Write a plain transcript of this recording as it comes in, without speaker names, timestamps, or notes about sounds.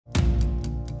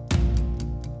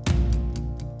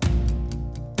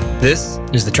This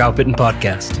is the Troutbitten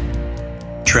podcast.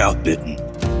 Troutbitten.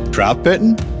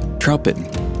 Troutbitten?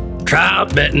 Troutbitten.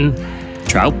 Troutbitten.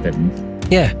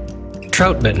 Troutbitten? Yeah,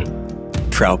 Troutbitten.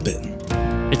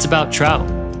 Troutbitten. It's about trout.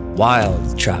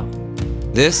 Wild trout.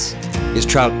 This is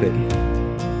Troutbitten.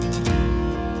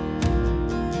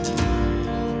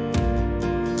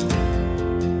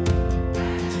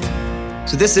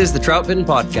 So this is the Troutbitten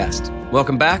podcast.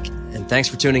 Welcome back, and thanks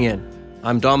for tuning in.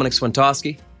 I'm Dominic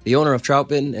Swantowski, the owner of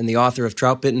Troutbitten and the author of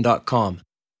troutbitten.com.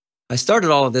 I started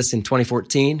all of this in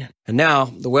 2014, and now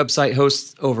the website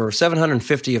hosts over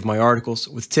 750 of my articles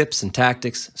with tips and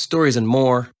tactics, stories and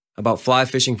more about fly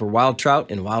fishing for wild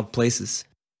trout in wild places.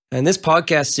 And this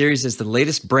podcast series is the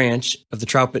latest branch of the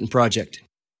Troutbitten project.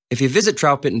 If you visit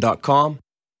troutbitten.com,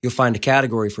 you'll find a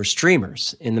category for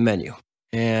streamers in the menu.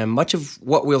 And much of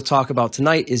what we'll talk about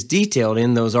tonight is detailed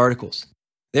in those articles.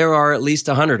 There are at least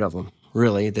 100 of them,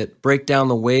 really, that break down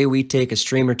the way we take a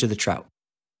streamer to the trout.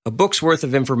 A book's worth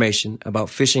of information about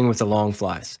fishing with the long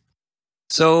flies.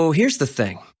 So here's the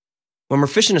thing. When we're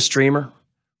fishing a streamer,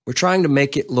 we're trying to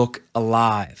make it look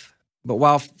alive. But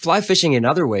while fly fishing in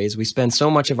other ways, we spend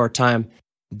so much of our time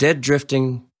dead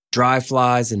drifting, dry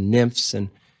flies and nymphs, and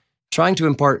trying to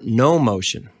impart no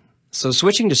motion. So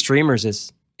switching to streamers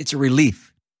it's a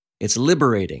relief. It's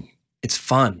liberating. It's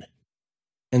fun.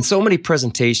 And so many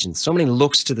presentations, so many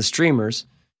looks to the streamers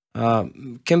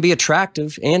can be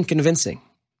attractive and convincing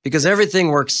because everything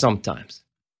works sometimes.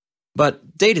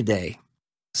 But day to day,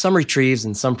 some retrieves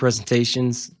and some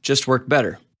presentations just work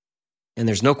better. And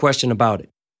there's no question about it.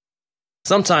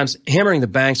 Sometimes hammering the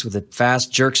banks with a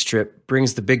fast jerk strip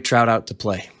brings the big trout out to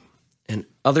play. And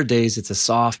other days it's a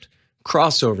soft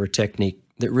crossover technique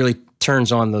that really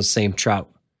turns on those same trout.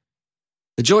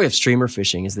 The joy of streamer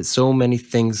fishing is that so many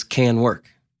things can work.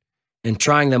 And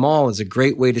trying them all is a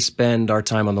great way to spend our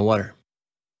time on the water.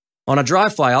 On a dry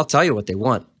fly, I'll tell you what they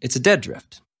want. It's a dead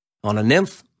drift. On a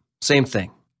nymph, same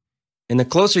thing. And the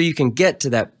closer you can get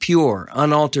to that pure,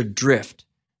 unaltered drift,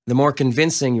 the more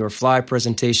convincing your fly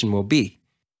presentation will be.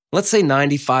 Let's say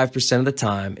 95% of the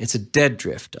time, it's a dead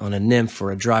drift on a nymph or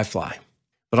a dry fly.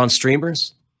 But on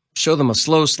streamers, show them a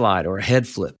slow slide or a head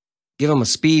flip. Give them a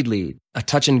speed lead, a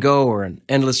touch and go, or an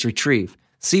endless retrieve.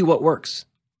 See what works.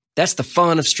 That's the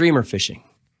fun of streamer fishing.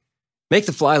 Make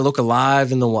the fly look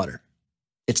alive in the water.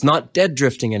 It's not dead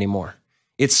drifting anymore.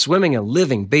 It's swimming a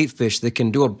living bait fish that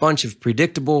can do a bunch of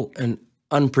predictable and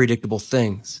unpredictable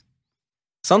things.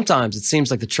 Sometimes it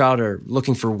seems like the trout are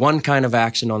looking for one kind of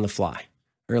action on the fly,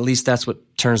 or at least that's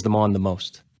what turns them on the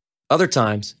most. Other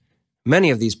times,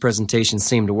 many of these presentations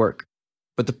seem to work.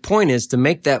 But the point is to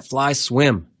make that fly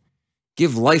swim.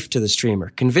 Give life to the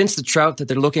streamer. Convince the trout that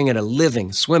they're looking at a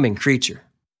living, swimming creature.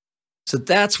 So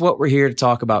that's what we're here to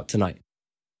talk about tonight.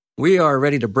 We are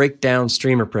ready to break down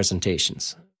streamer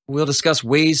presentations. We'll discuss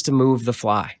ways to move the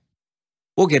fly.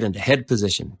 We'll get into head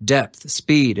position, depth,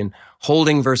 speed, and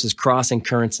holding versus crossing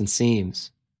currents and seams.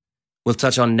 We'll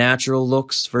touch on natural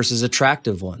looks versus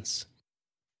attractive ones.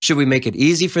 Should we make it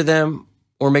easy for them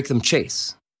or make them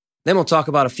chase? Then we'll talk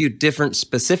about a few different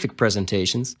specific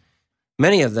presentations.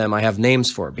 Many of them I have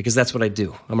names for because that's what I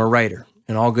do. I'm a writer,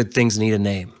 and all good things need a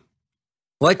name.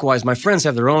 Likewise, my friends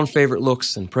have their own favorite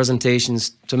looks and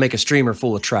presentations to make a streamer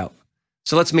full of trout.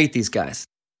 So let's meet these guys.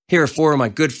 Here are four of my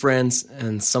good friends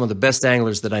and some of the best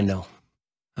anglers that I know.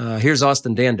 Here's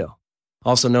Austin Dando,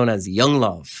 also known as Young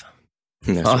Love.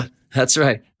 That's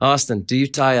right. Austin, do you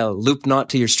tie a loop knot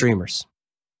to your streamers?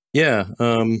 Yeah,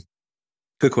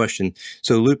 good question.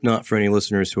 So loop knot, for any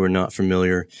listeners who are not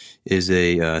familiar, is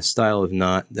a style of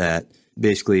knot that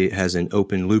basically has an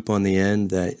open loop on the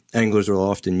end that anglers will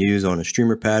often use on a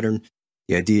streamer pattern.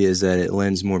 The idea is that it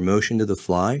lends more motion to the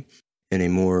fly and a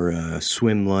more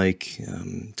swim-like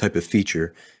type of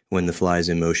feature when the fly is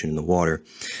in motion in the water.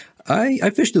 I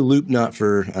fished a loop knot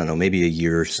for, I don't know, maybe a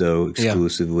year or so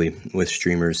exclusively with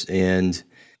streamers, and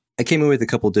I came in with a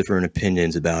couple different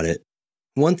opinions about it.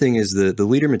 One thing is the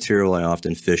leader material I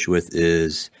often fish with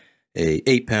is a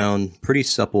 8-pound, pretty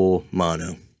supple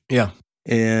mono. Yeah.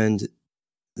 And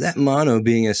that mono,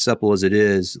 being as supple as it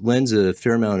is, lends a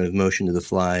fair amount of motion to the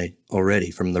fly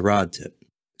already from the rod tip.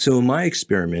 So in my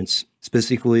experiments,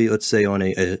 specifically, let's say on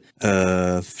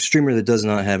a streamer that does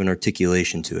not have an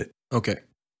articulation to it, Okay.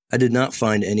 I did not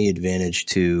find any advantage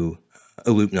to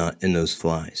a loop knot in those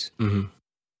flies. Mm-hmm.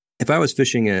 If I was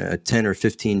fishing a 10 or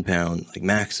 15 pound like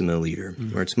Maxima leader,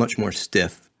 where it's much more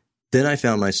stiff, then I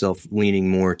found myself leaning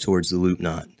more towards the loop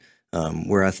knot,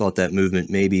 where I thought that movement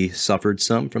maybe suffered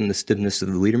some from the stiffness of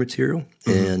the leader material,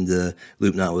 and the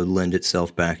loop knot would lend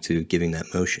itself back to giving that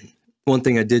motion. One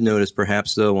thing I did notice,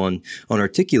 perhaps though, on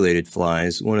articulated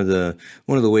flies, one of the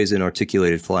ways an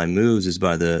articulated fly moves is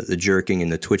by the jerking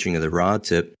and the twitching of the rod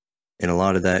tip, and a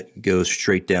lot of that goes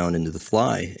straight down into the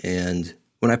fly. And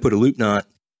when I put a loop knot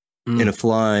in a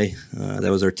fly that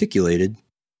was articulated,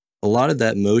 a lot of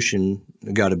that motion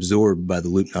got absorbed by the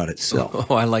loop knot itself.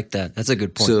 Oh, I like that. That's a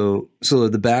good point. So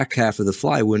the back half of the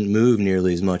fly wouldn't move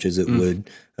nearly as much as it would,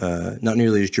 not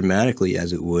nearly as dramatically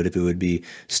as it would if it would be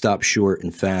stopped short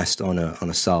and fast on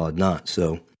a solid knot.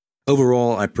 So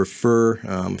overall, I prefer,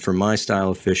 for my style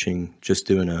of fishing, just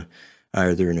doing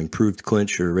either an improved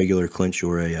clinch or a regular clinch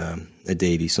or a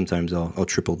davy. Sometimes I'll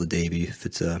triple the davy if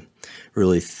it's a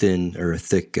really thin or a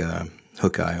thick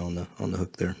hook eye on the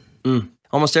hook there.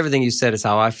 Almost everything you said is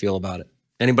how I feel about it.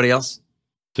 Anybody else?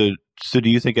 So do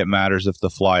you think it matters if the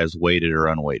fly is weighted or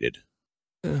unweighted?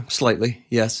 Slightly,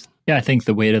 yes. Yeah, I think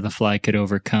the weight of the fly could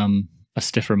overcome a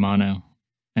stiffer mono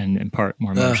and impart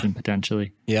more motion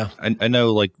potentially. Yeah. I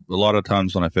know, like, a lot of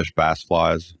times when I fish bass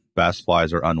flies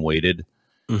are unweighted.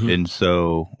 And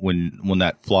so when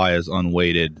that fly is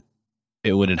unweighted,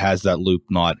 when it has that loop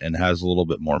knot and has a little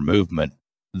bit more movement,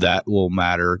 that will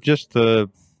matter just a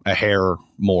hair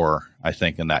more, I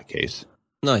think, in that case.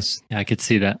 Nice. Yeah, I could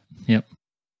see that. Yep.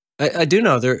 I do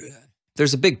know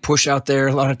there's a big push out there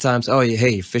a lot of times. Oh,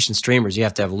 hey, fishing streamers, you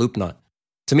have to have a loop knot.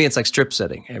 To me, it's like strip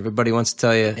setting. Everybody wants to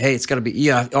tell you, hey, it's got to be,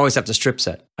 you always have to strip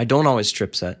set. I don't always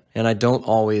strip set, and I don't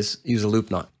always use a loop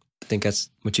knot. I think that's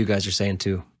what you guys are saying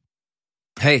too.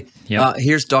 Hey,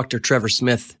 here's Dr. Trevor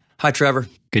Smith. Hi, Trevor.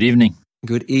 Good evening.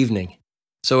 Good evening.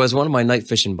 So as one of my night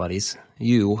fishing buddies,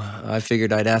 I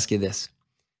figured I'd ask you this.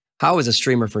 How is a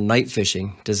streamer for night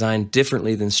fishing designed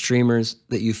differently than streamers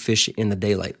that you fish in the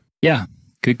daylight? Yeah,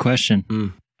 good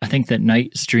question. I think that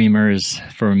night streamers,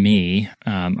 for me,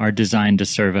 are designed to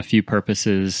serve a few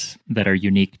purposes that are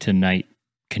unique to night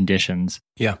conditions.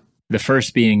 Yeah. The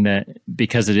first being that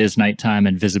because it is nighttime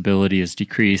and visibility is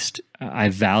decreased, I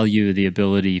value the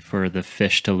ability for the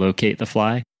fish to locate the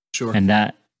fly. Sure. And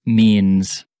that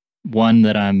means, one,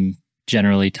 that I'm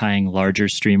generally tying larger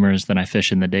streamers than I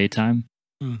fish in the daytime.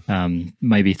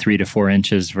 Maybe 3 to 4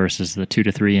 inches versus the 2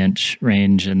 to 3 inch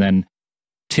range. And then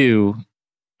 2,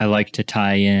 I like to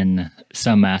tie in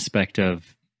some aspect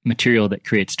of material that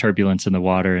creates turbulence in the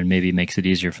water and maybe makes it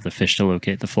easier for the fish to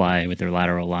locate the fly with their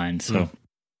lateral lines. So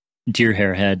deer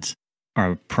hair heads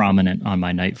are prominent on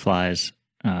my night flies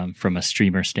from a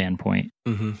streamer standpoint.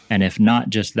 And if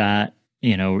not just that,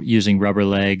 using rubber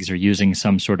legs or using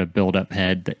some sort of build-up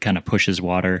head that kind of pushes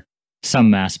water,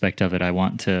 some aspect of it I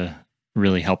want to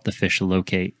really help the fish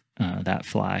locate that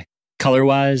fly.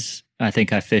 Color-wise, I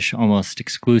think I fish almost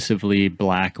exclusively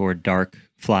black or dark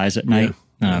flies at night,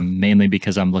 mainly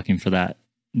because I'm looking for that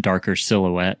darker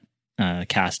silhouette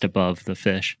cast above the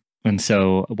fish. And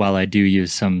so while I do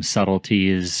use some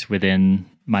subtleties within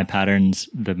my patterns,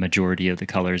 the majority of the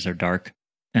colors are dark.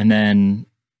 And then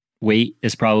weight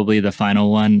is probably the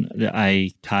final one.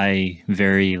 I tie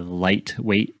very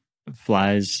lightweight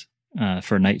flies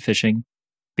for night fishing,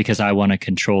 because I want to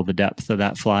control the depth of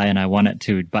that fly, and I want it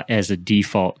to, as a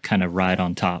default, kind of ride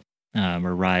on top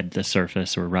or ride the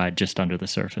surface or ride just under the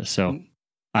surface. So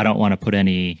I don't want to put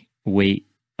any weight,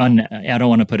 I don't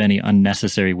want to put any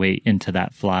unnecessary weight into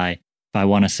that fly. If I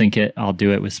want to sink it, I'll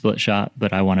do it with split shot,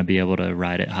 but I want to be able to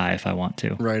ride it high if I want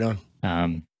to. Right on.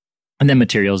 And then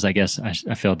materials, I guess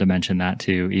I failed to mention that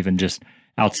too, even just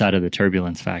outside of the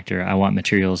turbulence factor. I want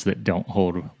materials that don't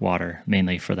hold water,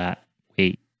 mainly for that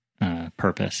weight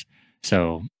purpose.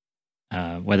 So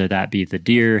whether that be the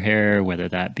deer hair, whether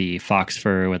that be fox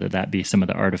fur, whether that be some of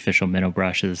the artificial minnow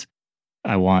brushes,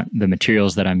 I want the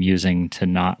materials that I'm using to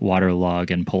not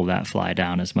waterlog and pull that fly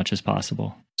down as much as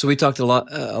possible. So we talked a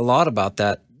lot about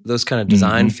that, those kind of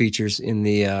design features in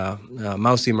the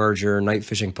Mousy Merger night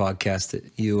fishing podcast that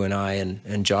you and I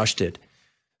and Josh did.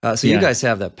 You guys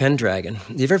have that Pendragon.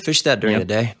 You ever fished that during the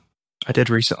day? I did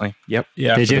recently. Yep.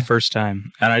 Yeah. Did for you? The first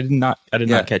time, and I did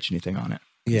not catch anything on it.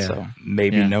 Yeah. So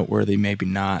maybe noteworthy, maybe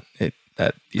not.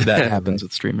 That happens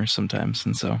with streamers sometimes,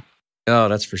 and so. Oh,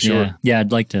 that's for sure. Yeah.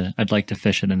 I'd like to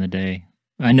fish it in the day.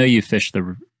 I know you fish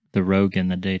the Rogue in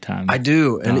the daytime. I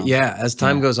do, and as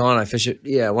time goes on, I fish it.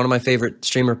 Yeah, one of my favorite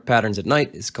streamer patterns at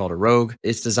night is called a Rogue.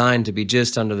 It's designed to be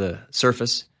just under the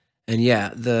surface, and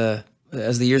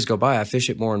as the years go by, I fish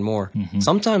it more and more,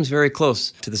 sometimes very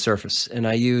close to the surface. And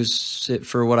I use it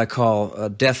for what I call a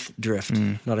death drift,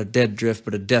 not a dead drift,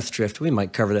 but a death drift. We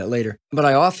might cover that later. But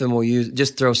I often will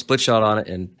just throw split shot on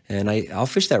it, and I'll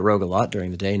fish that Rogue a lot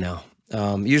during the day now,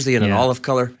 usually in an olive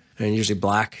color and usually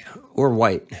black or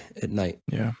white at night.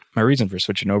 Yeah. My reason for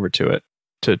switching over to it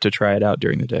to try it out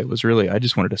during the day was really, I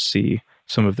just wanted to see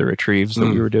some of the retrieves that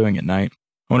we were doing at night.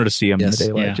 I wanted to see them in the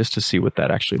daylight just to see what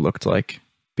that actually looked like,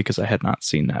 because I had not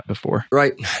seen that before.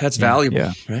 Right. That's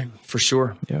valuable, right? For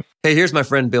sure. Yep. Hey, here's my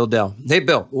friend Bill Dell. Hey,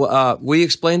 Bill, will you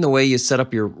explain the way you set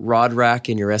up your rod rack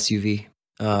in your SUV?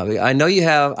 I know you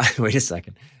have, wait a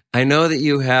second. I know that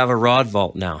you have a rod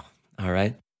vault now, all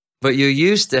right? But you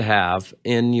used to have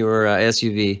in your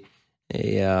SUV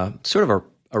a sort of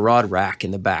a rod rack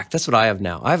in the back. That's what I have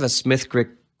now. I have a Smith Crick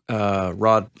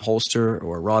rod holster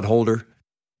or rod holder,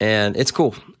 and it's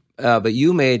cool. But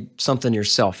you made something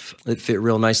yourself that fit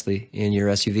real nicely in your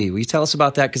SUV. Will you tell us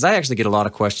about that? Because I actually get a lot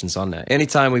of questions on that.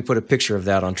 Anytime we put a picture of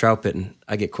that on Troutbitten,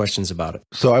 I get questions about it.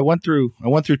 So I went through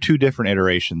 2 different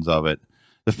iterations of it.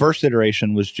 The first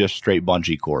iteration was just straight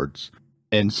bungee cords.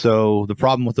 And so the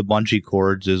problem with the bungee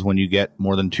cords is when you get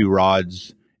more than 2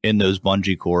 rods in those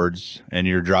bungee cords and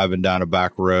you're driving down a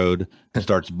back road, it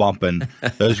starts bumping,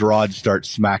 those rods start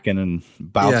smacking and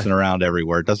bouncing around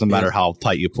everywhere. It doesn't matter how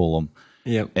tight you pull them.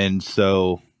 Yep. And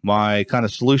so my kind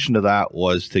of solution to that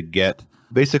was to get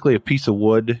basically a piece of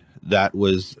wood that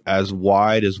was as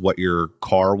wide as what your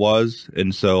car was.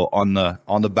 And so on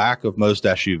the back of most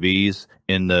SUVs,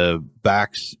 in the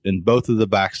backs, in both of the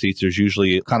back seats, there's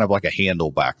usually kind of like a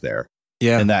handle back there.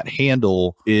 Yeah. And that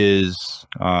handle is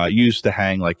used to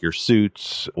hang like your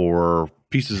suits or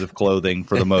pieces of clothing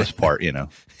for the most part, you know.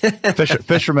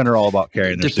 Fishermen are all about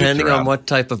carrying their suits around. Depending on what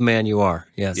type of man you are.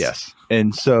 Yes. Yes.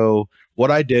 And so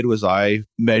what I did was I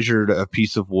measured a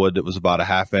piece of wood that was about a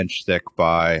 1/2 inch thick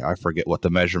by, I forget what the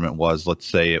measurement was. Let's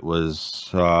say it was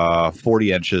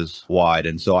 40 inches wide.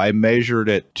 And so I measured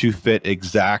it to fit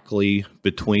exactly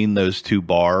between those 2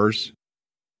 bars.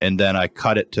 And then I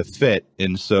cut it to fit.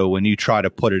 And so when you try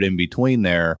to put it in between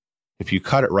there, if you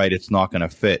cut it right, it's not going to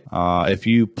fit. If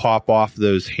you pop off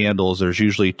those handles, there's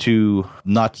usually 2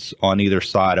 nuts on either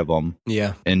side of them.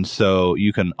 Yeah. And so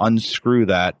you can unscrew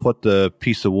that, put the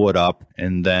piece of wood up,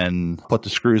 and then put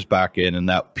the screws back in, and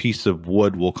that piece of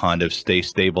wood will kind of stay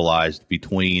stabilized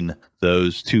between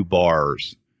those 2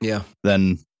 bars. Yeah.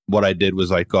 Then what I did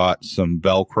was I got some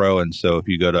Velcro. And so if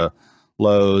you go to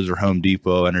Lowe's or Home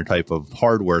Depot, any type of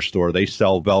hardware store, they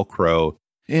sell Velcro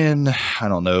in, I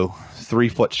don't know,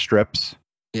 3-foot strips.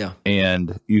 Yeah.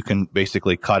 And you can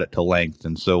basically cut it to length.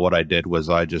 And so what I did was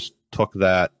I just took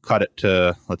that, cut it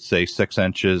to, let's say 6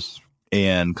 inches,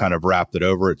 and kind of wrapped it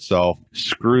over itself,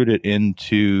 screwed it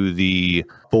into the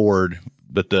board.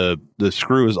 But the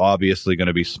screw is obviously going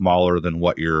to be smaller than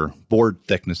what your board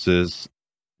thickness is.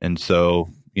 And so,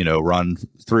 you know, run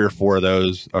 3 or 4 of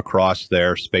those across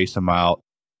there, space them out.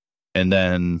 And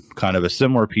then kind of a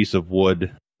similar piece of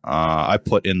wood I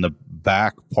put in the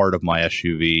back part of my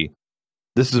SUV.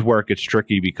 This is where it gets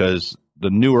tricky because the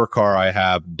newer car I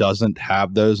have doesn't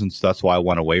have those, and so that's why I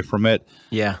went away from it.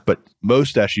 Yeah. But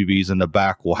most SUVs in the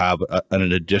back will have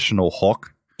an additional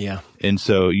hook. Yeah. And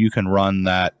so you can run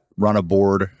a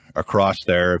board across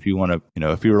there if you want to, you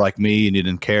know, if you were like me and you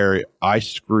didn't care. I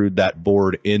screwed that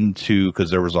board into,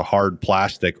 because there was a hard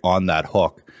plastic on that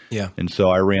hook. Yeah. And so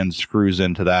I ran screws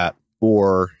into that.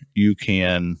 Or you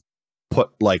can put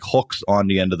like hooks on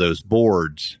the end of those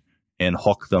boards and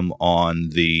hook them on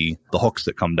the hooks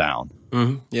that come down.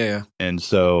 Mm-hmm. Yeah, yeah. And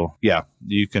so, yeah,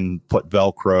 you can put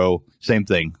Velcro, same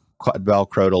thing, cut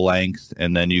Velcro to length,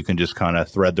 and then you can just kind of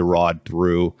thread the rod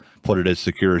through, put it as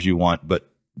secure as you want. But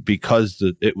because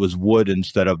it was wood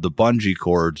instead of the bungee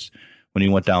cords, when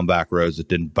you went down back roads, it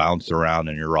didn't bounce around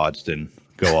and your rods didn't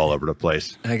go all over the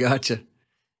place. I gotcha.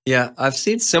 Yeah, I've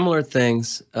seen similar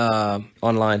things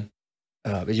online.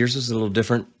 But yours is a little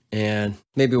different, and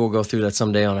maybe we'll go through that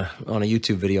someday on a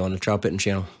YouTube video on the Troutbitten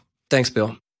channel. Thanks,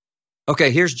 Bill.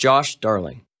 Okay, here's Josh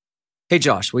Darling. Hey,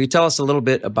 Josh, will you tell us a little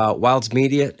bit about Wilds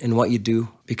Media and what you do?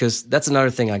 Because that's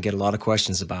another thing I get a lot of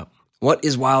questions about. What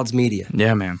is Wilds Media?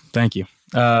 Yeah, man. Thank you.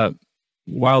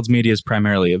 Wilds Media is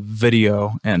primarily a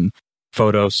video and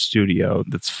photo studio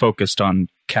that's focused on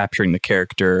capturing the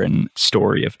character and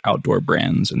story of outdoor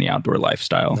brands and the outdoor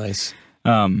lifestyle. Nice.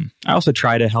 I also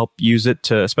try to help use it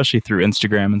to, especially through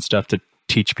Instagram and stuff, to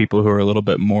teach people who are a little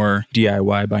bit more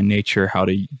DIY by nature how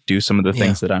to do some of the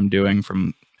things that I'm doing,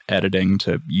 from editing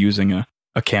to using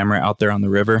a camera out there on the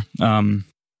river.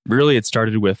 Really, it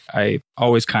started with, I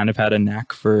always kind of had a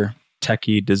knack for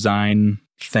techie design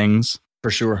things.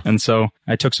 For sure. And so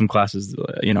I took some classes,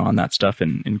 on that stuff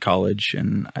in college,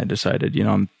 and I decided,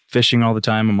 I'm fishing all the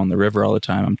time. I'm on the river all the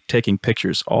time. I'm taking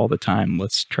pictures all the time.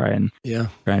 Let's try and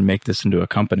make this into a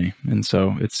company. And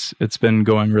so it's been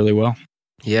going really well.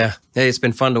 Yeah. Hey, it's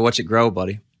been fun to watch it grow,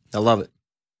 buddy. I love it.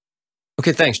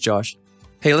 Okay, thanks, Josh.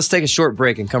 Hey, let's take a short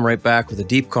break and come right back with a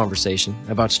deep conversation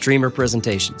about streamer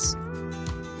presentations.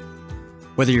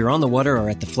 Whether you're on the water or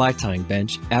at the fly tying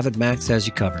bench, AvidMax has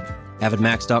you covered.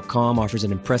 AvidMax.com offers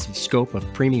an impressive scope of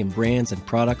premium brands and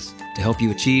products to help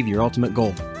you achieve your ultimate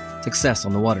goal, success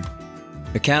on the water.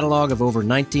 The catalog of over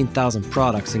 19,000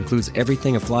 products includes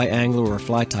everything a fly angler or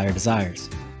fly tyer desires.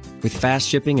 With fast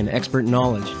shipping and expert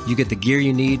knowledge, you get the gear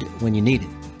you need when you need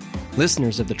it.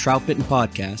 Listeners of the Troutbitten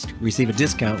podcast receive a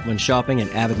discount when shopping at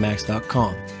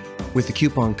avidmax.com with the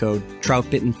coupon code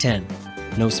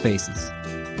Troutbitten10, no spaces.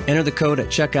 Enter the code at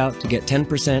checkout to get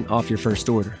 10% off your first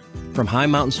order. From high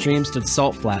mountain streams to the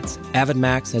salt flats,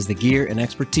 AvidMax has the gear and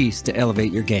expertise to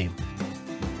elevate your game.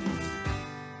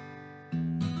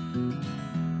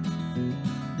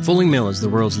 Fulling Mill is the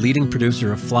world's leading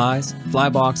producer of flies, fly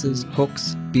boxes,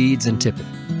 hooks, beads, and tippet.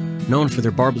 Known for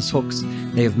their barbless hooks,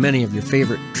 they have many of your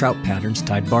favorite trout patterns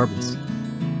tied barbless.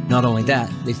 Not only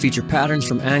that, they feature patterns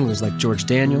from anglers like George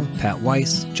Daniel, Pat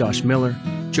Weiss, Josh Miller,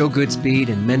 Joe Goodspeed,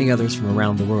 and many others from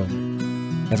around the world.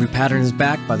 Every pattern is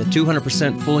backed by the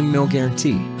 200% Fulling Mill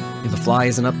guarantee. If a fly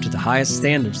isn't up to the highest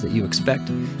standards that you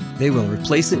expect, they will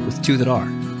replace it with two that are.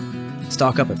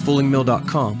 Stock up at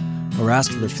fullingmill.com or ask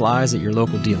for their flies at your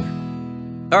local dealer.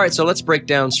 All right, so let's break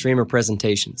down streamer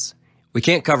presentations. We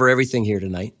can't cover everything here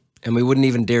tonight, and we wouldn't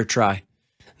even dare try.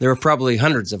 There are probably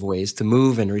hundreds of ways to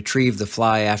move and retrieve the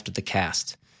fly after the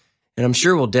cast. And I'm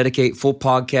sure we'll dedicate full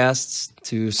podcasts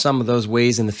to some of those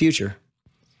ways in the future.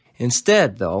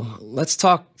 Instead, though, let's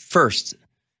talk first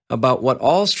about what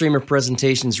all streamer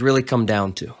presentations really come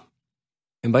down to.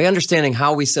 And by understanding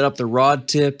how we set up the rod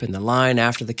tip and the line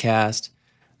after the cast,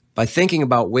 by thinking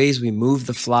about ways we move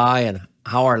the fly and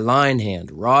how our line hand,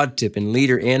 rod tip, and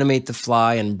leader animate the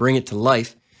fly and bring it to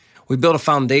life, we build a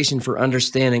foundation for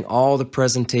understanding all the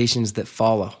presentations that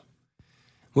follow.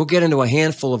 We'll get into a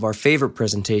handful of our favorite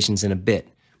presentations in a bit,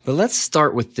 but let's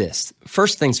start with this.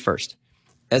 First things first.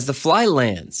 As the fly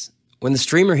lands, when the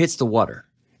streamer hits the water,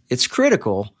 it's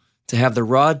critical to have the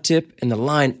rod tip and the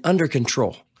line under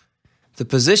control. The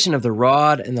position of the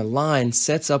rod and the line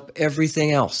sets up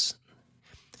everything else.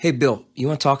 Hey, Bill, you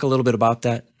want to talk a little bit about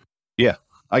that? Yeah.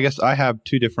 I guess I have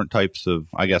two different types of,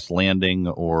 landing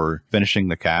or finishing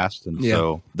the cast. And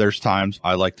so there's times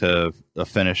I like to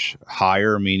finish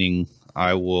higher, meaning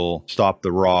I will stop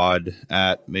the rod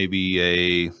at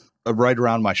maybe a right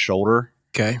around my shoulder.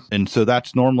 Okay. And so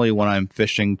that's normally when I'm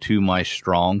fishing to my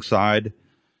strong side.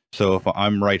 So if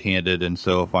I'm right-handed, and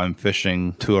so if I'm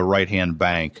fishing to a right-hand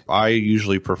bank, I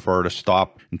usually prefer to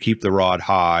stop and keep the rod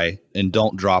high and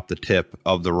don't drop the tip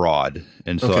of the rod.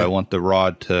 And so I want the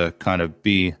rod to kind of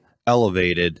be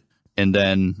elevated. And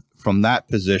then from that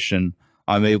position,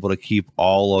 I'm able to keep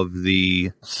all of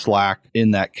the slack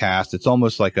in that cast. It's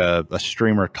almost like a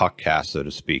streamer tuck cast, so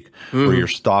to speak, where you're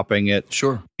stopping it.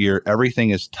 Sure.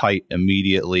 Everything is tight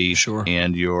immediately. Sure.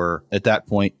 And at that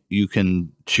point, you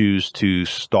can choose to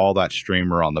stall that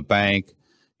streamer on the bank.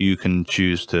 You can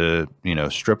choose to,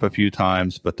 strip a few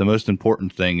times. But the most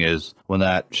important thing is when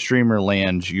that streamer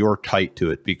lands, you're tight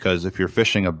to it, because if you're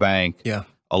fishing a bank,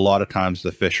 a lot of times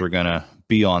the fish are going to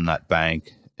be on that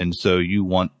bank. And so you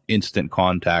want instant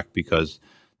contact, because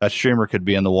that streamer could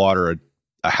be in the water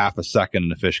a half a second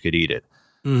and the fish could eat it.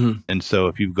 Mm-hmm. And so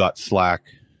if you've got slack,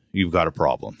 you've got a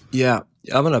problem. Yeah.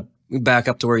 I'm going to back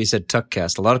up to where you said tuck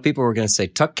cast. A lot of people were going to say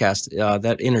tuck cast,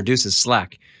 that introduces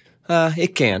slack.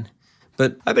 It can.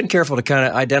 But I've been careful to kind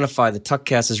of identify the tuck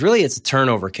cast as really it's a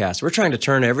turnover cast. We're trying to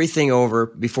turn everything over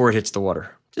before it hits the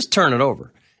water. Just turn it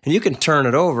over. And you can turn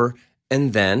it over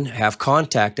and then have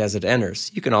contact as it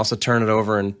enters. You can also turn it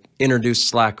over and introduce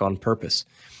slack on purpose.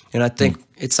 And I think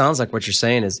it sounds like what you're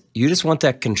saying is you just want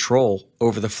that control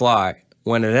over the fly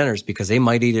when it enters, because they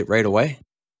might eat it right away.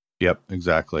 Yep,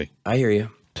 exactly. I hear you.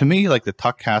 To me, like the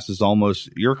tuck cast is almost,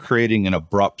 you're creating an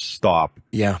abrupt stop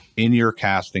in your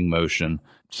casting motion.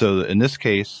 So in this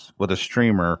case, with a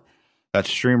streamer, that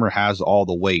streamer has all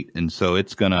the weight. And so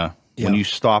it's going to, when you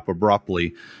stop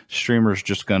abruptly, streamer's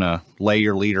just going to lay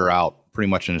your leader out pretty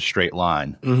much in a straight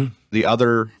line. Mm-hmm. The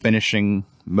other finishing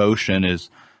motion is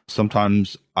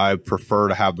sometimes I prefer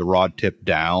to have the rod tip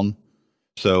down.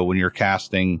 So when you're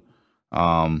casting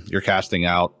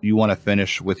out, you want to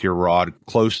finish with your rod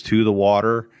close to the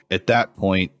water. At that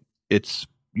point, it's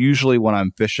usually when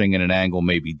I'm fishing in an angle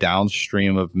maybe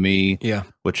downstream of me,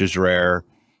 which is rare.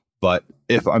 But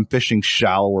if I'm fishing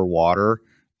shallower water,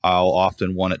 I'll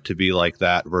often want it to be like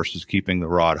that versus keeping the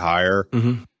rod higher.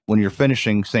 Mm-hmm. When you're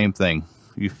finishing, same thing.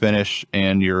 You finish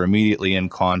and you're immediately in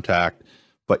contact,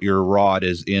 but your rod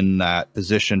is in that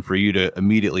position for you to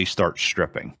immediately start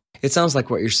stripping. It sounds like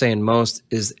what you're saying most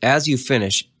is as you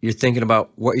finish, you're thinking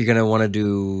about what you're going to want to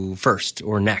do first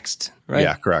or next, right?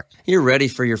 Yeah, correct. You're ready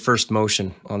for your first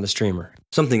motion on the streamer.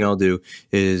 Something I'll do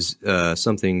is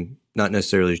something not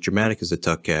necessarily as dramatic as a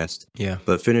tuck cast,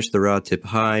 but finish the rod tip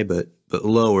high, but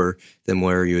lower than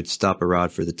where you would stop a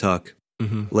rod for the tuck.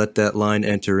 Let that line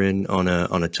enter in on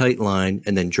a tight line,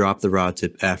 and then drop the rod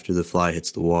tip after the fly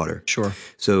hits the water. Sure.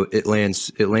 So it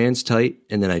lands tight,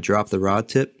 and then I drop the rod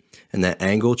tip, and that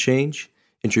angle change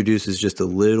introduces just a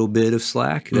little bit of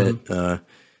slack that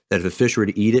if a fish were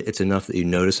to eat it, it's enough that you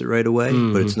notice it right away,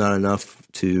 but it's not enough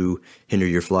to hinder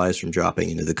your flies from dropping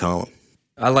into the column.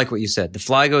 I like what you said. The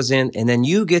fly goes in, and then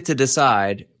you get to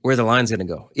decide where the line's going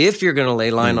to go. If you're going to lay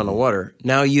line on the water,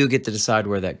 now you get to decide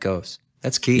where that goes.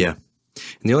 That's key. Yeah.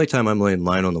 And the only time I'm laying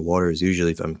line on the water is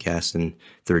usually if I'm casting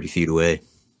 30 feet away.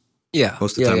 Yeah.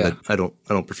 Most of the time, I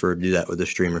don't prefer to do that with a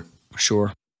streamer.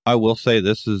 Sure. I will say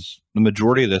the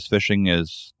majority of this fishing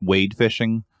is wade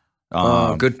fishing.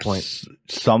 Good point.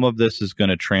 Some of this is going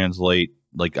to translate,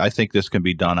 like I think this can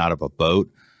be done out of a boat,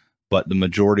 but the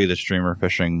majority of the streamer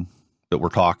fishing that we're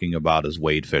talking about is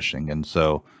wade fishing. And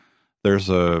so there's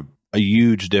a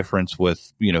huge difference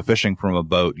with, fishing from a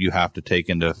boat. You have to take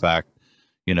into effect,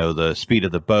 the speed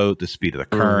of the boat, the speed of the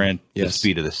current, the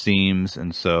speed of the seams.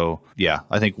 And so,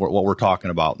 I think what we're talking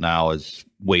about now is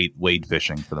wade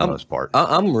fishing for the most part.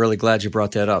 I'm really glad you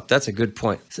brought that up. That's a good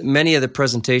point. Many of the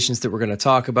presentations that we're going to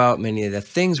talk about, many of the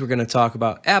things we're going to talk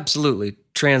about absolutely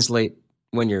translate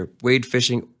when you're wade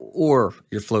fishing or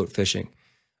you're float fishing.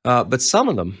 But some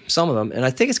of them, and I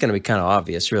think it's going to be kind of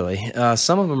obvious, really.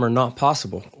 Some of them are not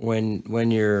possible when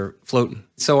you're floating.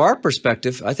 So our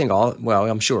perspective, I think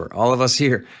I'm sure all of us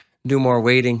here do more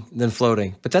wading than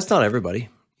floating, but that's not everybody,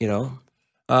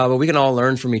 But we can all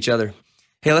learn from each other.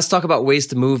 Hey, let's talk about ways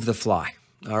to move the fly.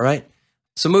 All right.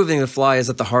 So moving the fly is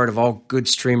at the heart of all good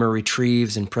streamer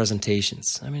retrieves and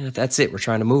presentations. I mean, that's it. We're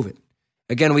trying to move it.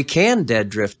 Again, we can dead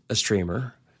drift a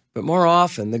streamer, but more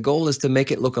often, the goal is to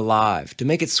make it look alive, to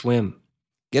make it swim,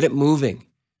 get it moving,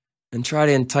 and try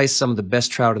to entice some of the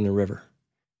best trout in the river.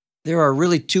 There are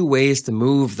really two ways to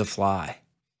move the fly.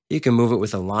 You can move it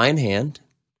with a line hand,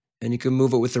 and you can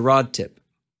move it with the rod tip.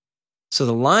 So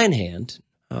the line hand,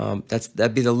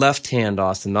 that'd be the left hand,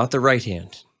 Austin, not the right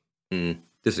hand.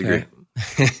 Disagree.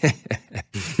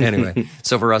 Anyway,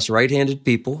 so for us right-handed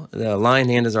people, the line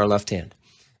hand is our left hand.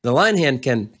 The line hand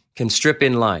can strip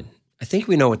in line. I think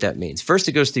we know what that means. First,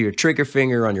 it goes through your trigger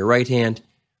finger on your right hand.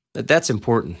 That's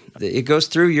important. It goes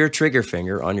through your trigger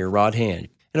finger on your rod hand.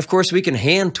 And of course, we can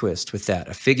hand twist with that,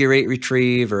 a figure eight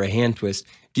retrieve or a hand twist.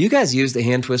 Do you guys use the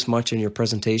hand twist much in your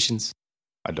presentations?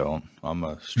 I don't. I'm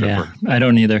a stripper. Yeah, I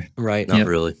don't either. Right. Not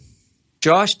really.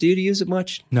 Josh, do you use it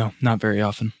much? No, not very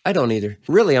often. I don't either.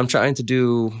 Really, I'm trying to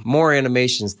do more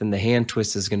animations than the hand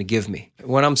twist is going to give me.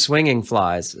 When I'm swinging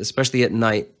flies, especially at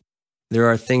night, there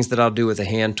are things that I'll do with a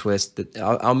hand twist that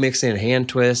I'll mix in a hand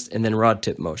twist and then rod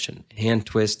tip motion, hand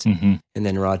twist and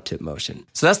then rod tip motion.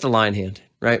 So that's the line hand,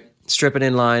 right? Strip it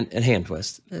in line and hand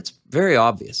twist. That's very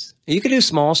obvious. You can do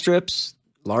small strips,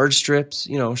 large strips,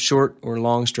 short or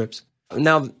long strips.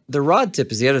 Now, the rod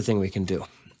tip is the other thing we can do.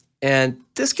 And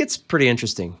this gets pretty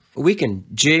interesting. We can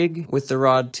jig with the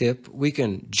rod tip. We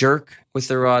can jerk with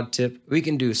the rod tip. We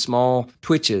can do small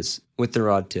twitches with the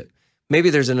rod tip. Maybe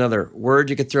there's another word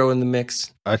you could throw in the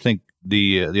mix. I think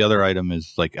the other item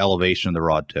is like elevation of the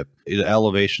rod tip. The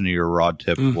elevation of your rod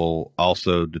tip will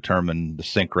also determine the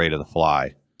sink rate of the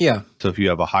fly. Yeah. So if you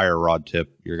have a higher rod tip,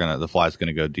 the fly's going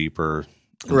to go deeper.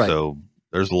 Right. So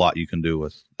there's a lot you can do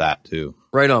with that too.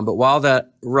 Right on. But while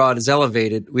that rod is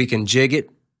elevated, we can jig it,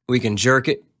 we can jerk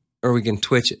it, or we can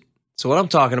twitch it. So what I'm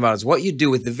talking about is what you do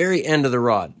with the very end of the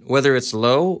rod, whether it's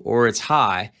low or it's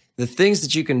high, the things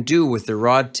that you can do with the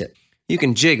rod tip. You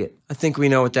can jig it. I think we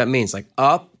know what that means, like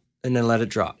up and then let it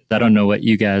drop. I don't know what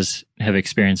you guys have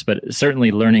experienced, but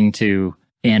certainly learning to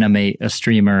animate a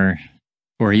streamer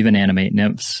or even animate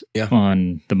nymphs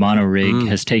on the mono rig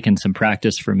has taken some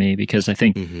practice for me, because I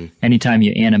think anytime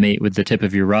you animate with the tip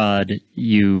of your rod,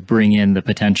 you bring in the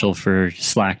potential for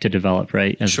slack to develop,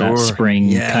 right? As that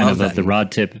spring of the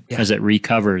rod tip as it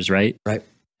recovers, right? Right.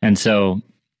 And so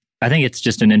I think it's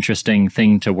just an interesting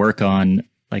thing to work on,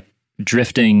 like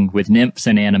drifting with nymphs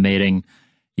and animating,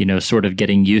 sort of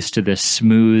getting used to this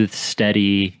smooth,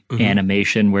 steady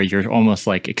animation where you're almost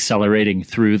like accelerating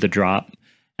through the drop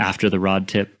after the rod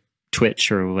tip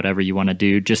twitch or whatever you want to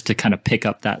do, just to kind of pick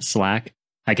up that slack.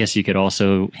 I guess you could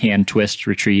also hand twist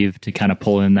retrieve to kind of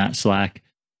pull in that slack.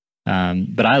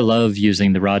 But I love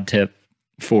using the rod tip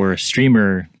for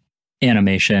streamer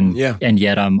animation. Yeah. And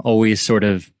yet I'm always sort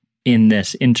of in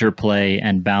this interplay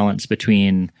and balance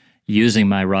between using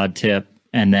my rod tip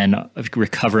and then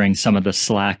recovering some of the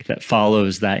slack that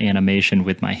follows that animation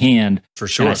with my hand. For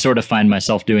sure. And I sort of find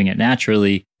myself doing it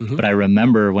naturally. But I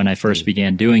remember when I first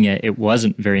began doing it, it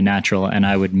wasn't very natural, and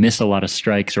I would miss a lot of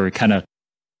strikes or kind of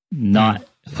not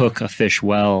hook a fish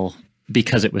well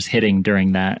because it was hitting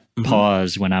during that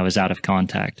pause when I was out of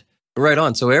contact. Right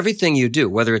on. So everything you do,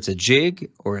 whether it's a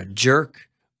jig or a jerk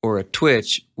or a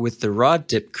twitch with the rod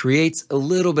tip, creates a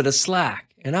little bit of slack.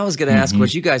 And I was going to ask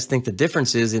what you guys think the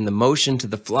difference is in the motion to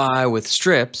the fly with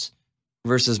strips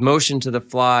versus motion to the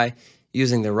fly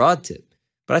using the rod tip.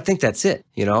 But I think that's it.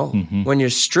 You know, when you're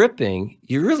stripping,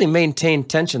 you really maintain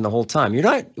tension the whole time.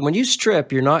 When you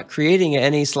strip, you're not creating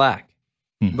any slack.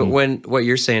 But what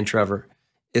you're saying, Trevor,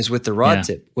 is with the rod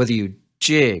tip, whether you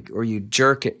jig or you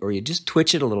jerk it or you just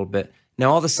twitch it a little bit.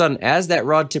 Now, all of a sudden, as that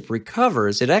rod tip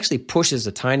recovers, it actually pushes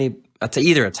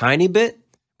either a tiny bit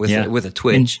with a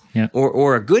twitch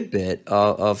or a good bit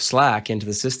of slack into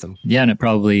the system. Yeah, and it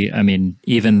probably, I mean,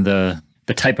 even the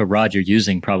type of rod you're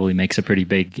using probably makes a pretty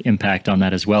big impact on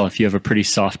that as well. If you have a pretty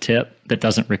soft tip that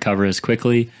doesn't recover as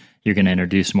quickly, you're going to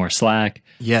introduce more slack.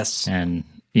 Yes. And,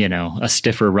 you know, a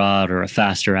stiffer rod or a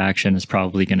faster action is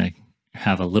probably going to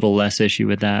have a little less issue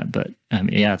with that. But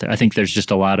I think there's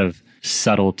just a lot of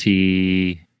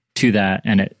subtlety to that,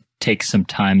 and it takes some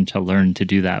time to learn to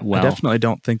do that well. I definitely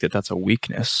don't think that that's a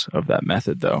weakness of that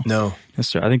method, though. No. I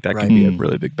think that can be a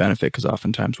really big benefit, because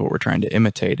oftentimes what we're trying to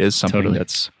imitate is something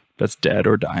that's dead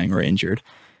or dying or injured.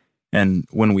 And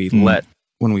when we let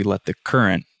the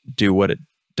current do what it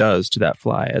does to that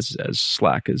fly as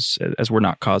slack as we're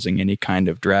not causing any kind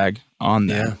of drag on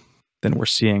them, then we're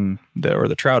seeing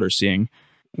the trout are seeing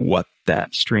what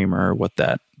that streamer, what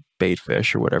that bait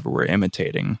fish or whatever we're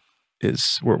imitating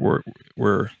is.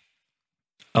 We're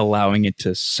allowing it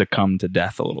to succumb to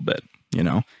death a little bit, you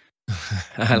know?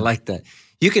 I like that.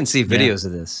 You can see videos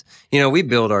of this. You know, we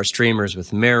build our streamers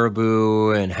with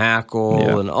marabou and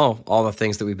hackle and all the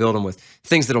things that we build them with,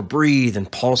 things that'll breathe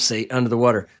and pulsate under the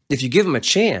water. If you give them a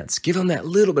chance, give them that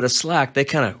little bit of slack, they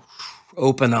kind of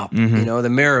open up. You know, the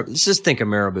marabou, let's just think of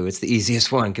marabou. It's the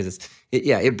easiest one because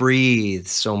it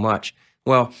breathes so much.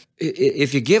 Well,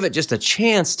 if you give it just a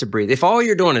chance to breathe, if all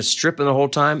you're doing is stripping the whole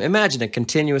time, imagine a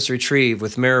continuous retrieve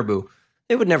with marabou.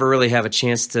 It would never really have a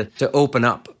chance to open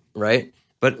up, right?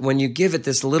 But when you give it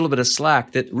this little bit of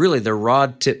slack that really the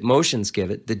rod tip motions give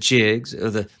it, the jigs or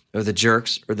the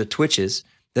jerks or the twitches,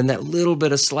 then that little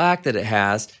bit of slack that it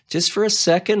has, just for a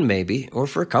second maybe, or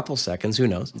for a couple seconds, who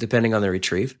knows, depending on the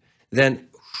retrieve, then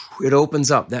it opens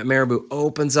up, that marabou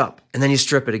opens up, and then you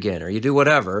strip it again, or you do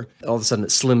whatever, all of a sudden it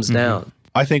slims down.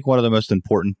 I think one of the most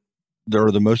important,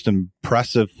 or the most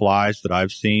impressive flies that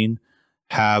I've seen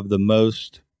have the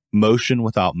most motion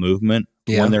without movement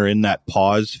when they're in that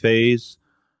pause phase.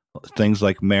 Things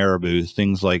like marabou,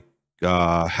 things like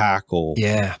hackle,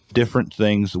 different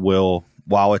things will,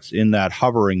 while it's in that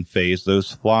hovering phase,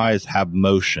 those flies have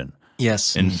motion.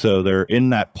 Yes. And so they're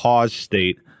in that pause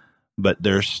state, but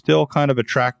they're still kind of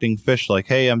attracting fish like,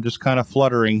 hey, I'm just kind of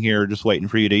fluttering here, just waiting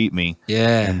for you to eat me.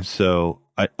 Yeah. And so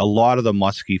a lot of the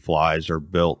musky flies are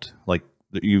built like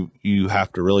you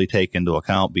have to really take into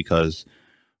account, because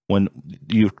when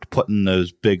you're putting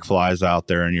those big flies out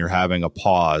there and you're having a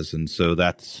pause, and so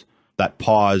that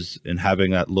pause and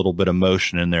having that little bit of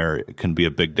motion in there can be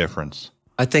a big difference.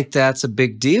 I think that's a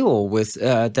big deal with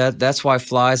that. That's why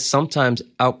flies sometimes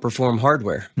outperform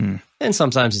hardware, and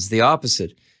sometimes it's the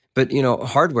opposite. But you know,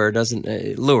 hardware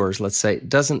doesn't lures, let's say,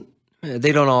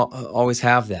 they don't always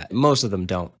have that. Most of them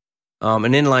don't. An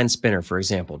inline spinner, for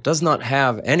example, does not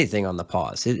have anything on the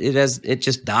pause. It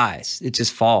just dies. It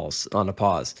just falls on a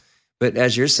pause. But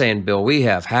as you're saying, Bill, we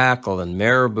have hackle and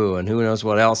marabou and who knows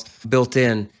what else built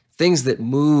in, things that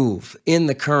move in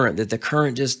the current, that the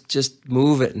current just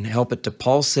move it and help it to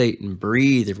pulsate and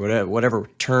breathe, or whatever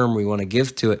term we want to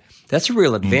give to it. That's a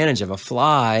real advantage of a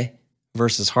fly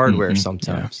versus hardware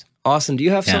sometimes. Yeah. Austin, do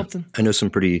you have something? I know some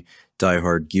pretty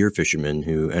diehard gear fishermen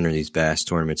who enter these bass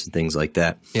tournaments and things like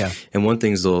that. Yeah. And one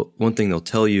thing they'll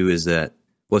tell you is that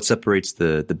what separates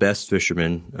the best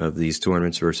fishermen of these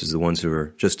tournaments versus the ones who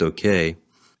are just okay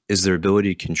is their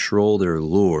ability to control their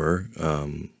lure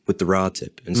with the rod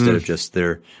tip instead of just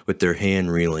with their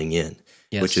hand reeling in,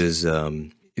 which is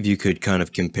if you could kind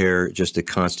of compare just a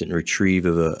constant retrieve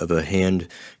of a hand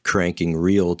cranking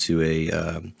reel to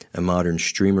a modern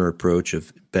streamer approach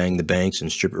of bang the banks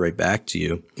and strip it right back to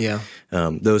you. Yeah.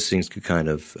 Those things could kind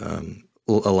of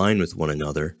align with one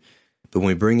another. But when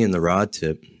we bring in the rod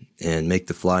tip and make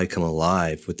the fly come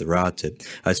alive with the rod tip.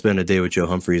 I spent a day with Joe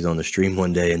Humphreys on the stream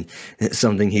one day, and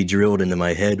something he drilled into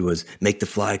my head was make the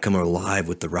fly come alive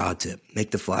with the rod tip.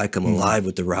 Make the fly come alive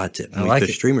with the rod tip. And we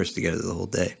fished streamers together the whole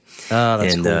day. Oh,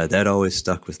 that's cool. That always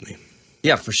stuck with me.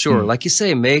 Yeah, for sure. Like you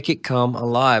say, make it come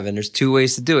alive. And there's two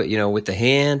ways to do it, with the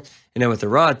hand and then with the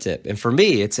rod tip. And for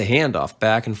me, it's a handoff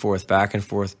back and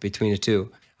forth between the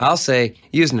two. I'll say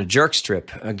using a jerk strip,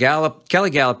 a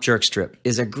Kelly Gallup jerk strip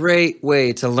is a great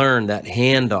way to learn that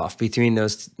handoff between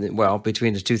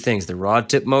the two things, the rod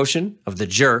tip motion of the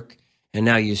jerk, and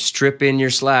now you strip in your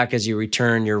slack as you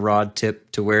return your rod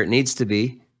tip to where it needs to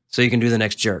be so you can do the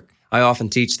next jerk. I often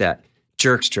teach that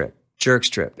jerk strip.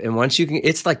 And once you can,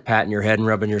 it's like patting your head and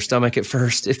rubbing your stomach at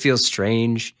first. It feels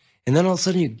strange. And then all of a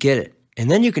sudden you get it.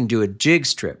 And then you can do a jig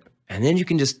strip. And then you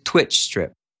can just twitch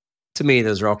strip. To me,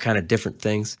 those are all kind of different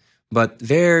things, but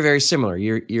very, very similar.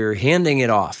 You're handing it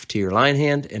off to your line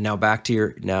hand, and now back to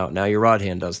your now your rod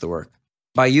hand does the work.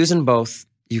 By using both,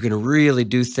 you can really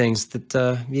do things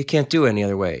that you can't do any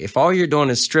other way. If all you're doing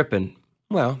is stripping,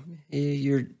 well,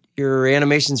 your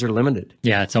animations are limited.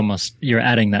 Yeah, it's almost you're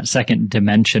adding that second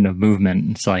dimension of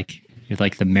movement. It's like you're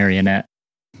like the marionette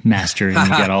master, and you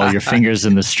got all your fingers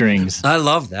in the strings. I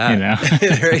love that.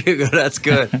 There you go. That's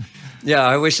good. Yeah,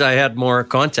 I wish I had more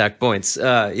contact points.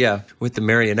 With the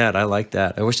marionette, I like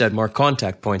that. I wish I had more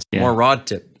contact points, more rod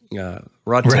tip.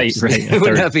 Rod tips. Right.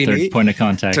 Wouldn't that be neat? Point of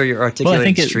contact. So you're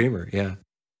articulating streamer, yeah.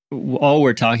 All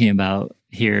we're talking about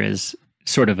here is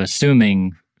sort of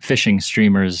assuming fishing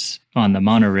streamers on the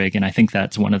monorig, and I think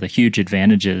that's one of the huge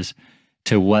advantages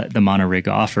to what the monorig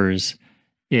offers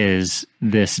is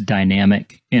this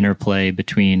dynamic interplay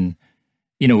between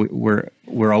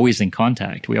we're always in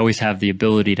contact. We always have the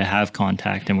ability to have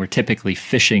contact, and we're typically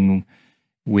fishing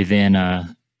within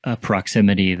a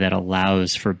proximity that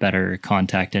allows for better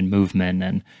contact and movement.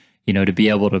 And, to be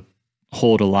able to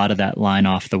hold a lot of that line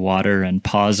off the water and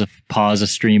pause a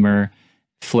streamer,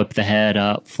 flip the head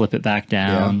up, flip it back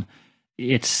down.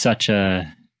 Yeah.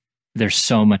 There's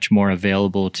so much more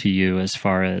available to you as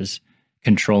far as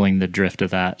controlling the drift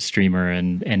of that streamer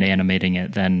and animating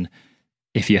it than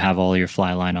if you have all your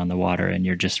fly line on the water and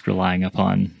you're just relying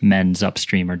upon men's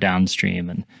upstream or downstream,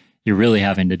 and you're really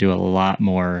having to do a lot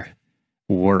more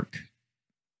work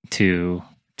to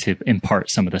impart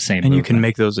some of the same movement. You can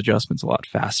make those adjustments a lot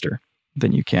faster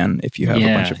than you can if you have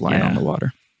a bunch of line on the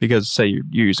water. Because say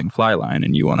you're using fly line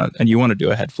and you want to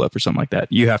do a head flip or something like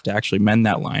that, you have to actually mend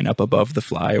that line up above the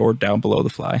fly or down below the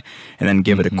fly, and then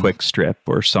give it a quick strip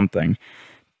or something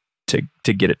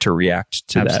to get it to react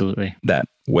to that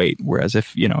weight. Whereas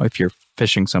if you're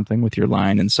fishing something with your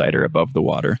line and sighter above the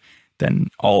water, then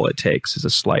all it takes is a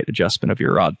slight adjustment of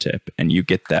your rod tip, and you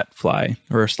get that fly,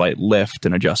 or a slight lift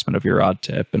and adjustment of your rod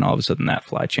tip, and all of a sudden that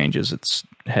fly changes its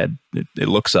head. It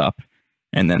looks up,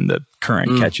 and then the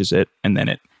current catches it, and then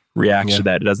it reacts to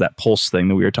that. It does that pulse thing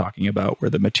that we were talking about, where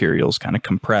the materials kind of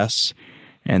compress,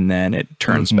 and then it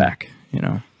turns back.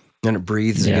 And it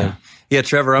breathes again. Yeah,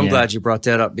 Trevor, I'm glad you brought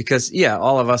that up because,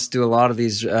 all of us do a lot of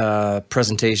these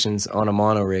presentations on a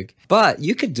mono rig, but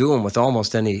you could do them with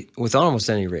almost any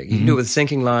rig. You can do it with a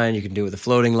sinking line, you can do it with a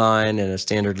floating line and a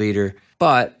standard leader.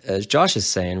 But as Josh is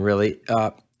saying, really,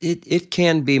 it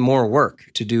can be more work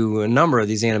to do a number of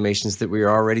these animations that we are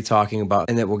already talking about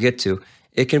and that we'll get to.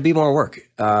 It can be more work.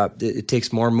 It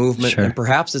takes more movement, and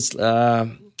perhaps it's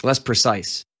less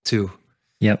precise too.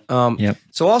 Yep.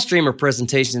 So all streamer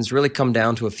presentations really come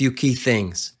down to a few key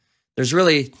things. There's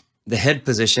really the head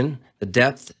position, the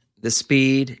depth, the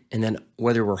speed, and then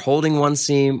whether we're holding one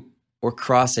seam or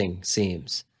crossing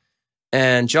seams.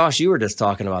 And Josh, you were just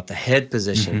talking about the head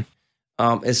position.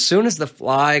 As soon as the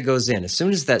fly goes in, as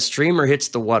soon as that streamer hits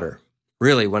the water,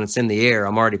 really when it's in the air,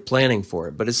 I'm already planning for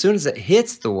it. But as soon as it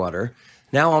hits the water,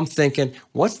 now I'm thinking,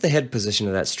 what's the head position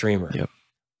of that streamer? Yep.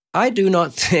 I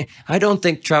don't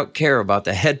think trout care about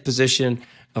the head position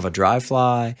of a dry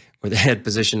fly or the head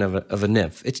position of a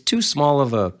nymph. It's too small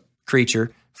of a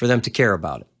creature for them to care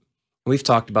about it. We've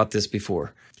talked about this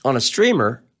before. On a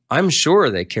streamer, I'm sure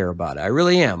they care about it. I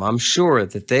really am. I'm sure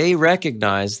that they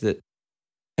recognize that,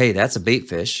 hey, that's a bait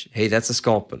fish. Hey, that's a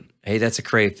sculpin. Hey, that's a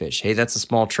crayfish. Hey, that's a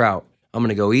small trout. I'm going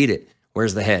to go eat it.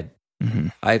 Where's the head?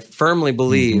 I firmly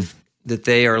believe that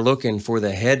they are looking for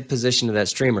the head position of that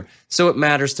streamer. So it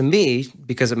matters to me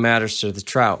because it matters to the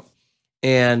trout.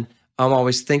 And I'm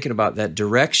always thinking about that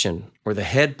direction or the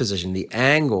head position, the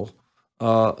angle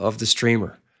of the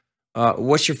streamer.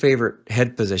 What's your favorite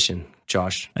head position,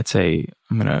 Josh? I'd say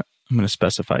I'm gonna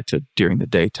specify to during the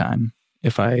daytime.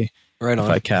 If I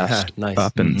cast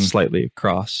up and slightly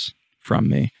across from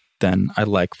me, then I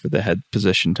like for the head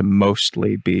position to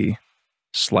mostly be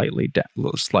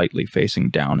slightly facing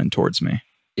down and towards me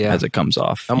as it comes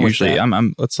off. Usually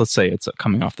let's say it's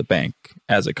coming off the bank.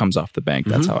 As it comes off the bank,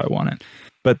 that's how I want it.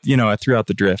 But throughout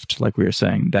the drift, like we were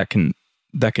saying, that can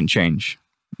change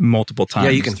multiple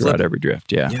times you can throughout every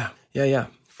drift. Yeah,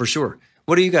 for sure.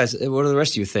 What do the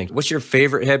rest of you think? What's your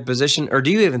favorite head position, or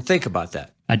do you even think about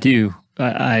that? I do.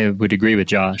 I would agree with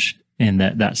Josh in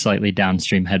that slightly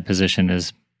downstream head position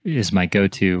is my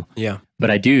go-to. Yeah.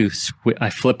 But I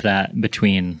flip that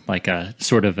between like a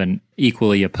sort of an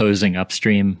equally opposing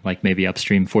upstream, like maybe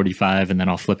upstream 45, and then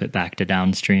I'll flip it back to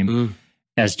downstream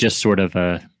as just sort of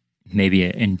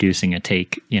inducing a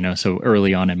take, so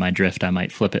early on in my drift, I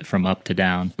might flip it from up to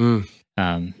down.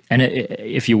 And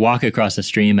if you walk across a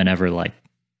stream and ever like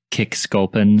kick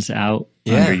sculpins out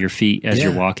under your feet as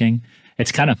you're walking,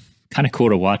 it's kind of cool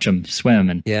to watch them swim.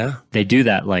 And they do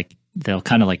that, like they'll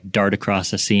kind of like dart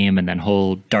across a seam and then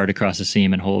hold, dart across a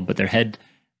seam and hold, but their head,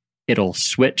 it'll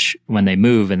switch when they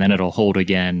move and then it'll hold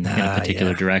again in a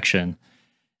particular direction.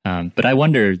 But I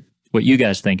wonder what you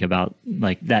guys think about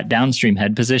like that downstream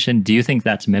head position. Do you think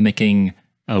that's mimicking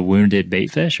a wounded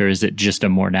baitfish, or is it just a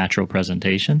more natural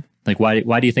presentation? Like, why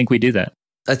do you think we do that?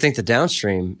 I think the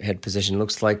downstream head position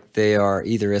looks like they are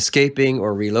either escaping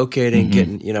or relocating,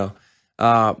 getting,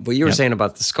 what you were saying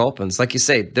about the sculpins, like you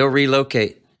say, they'll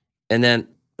relocate, and then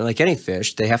like any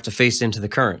fish, they have to face into the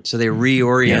current. So they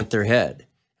reorient their head.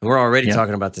 And we're already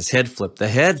talking about this head flip. The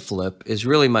head flip is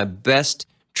really my best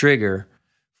trigger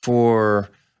for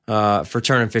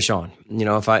turning fish on.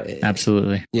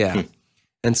 Absolutely. Yeah.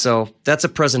 And so that's a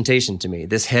presentation to me,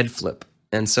 this head flip.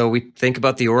 And so we think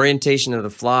about the orientation of the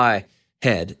fly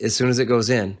head as soon as it goes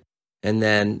in. And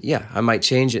then, I might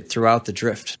change it throughout the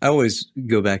drift. I always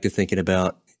go back to thinking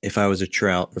about if I was a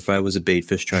trout or if I was a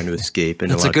baitfish trying to escape.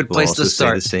 And that's a good place to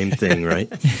start. The same thing, right?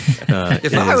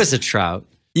 If I was a trout,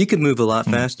 you could move a lot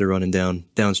faster running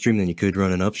downstream than you could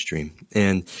running upstream.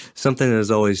 And something that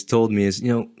has always told me is,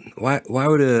 why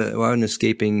would an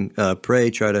escaping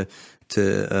prey try to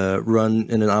run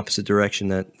in an opposite direction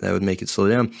that would make it slow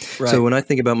down? Right. So when I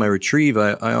think about my retrieve,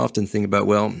 I often think about,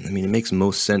 it makes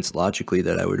most sense logically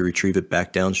that I would retrieve it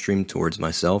back downstream towards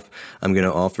myself. I'm going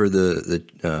to offer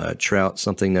the trout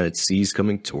something that it sees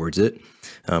coming towards it.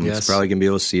 It's probably going to be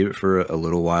able to see it for a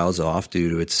little whiles off due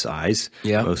to its size.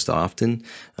 Most often.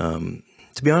 To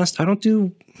be honest, I don't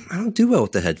do well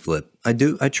with the head flip.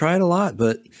 I try it a lot,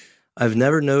 but I've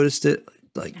never noticed it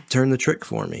like turn the trick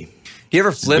for me. Do you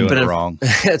ever flip it wrong?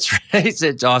 That's right. He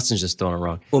said Austin's just doing it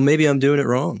wrong. Well, maybe I'm doing it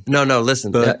wrong. No,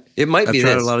 listen. But it might be I've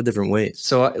tried this. a lot of different ways.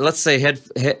 So let's say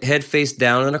head face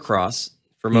down and across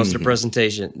for most of the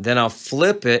presentation. Then I'll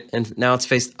flip it, and now it's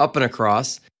faced up and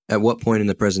across. At what point in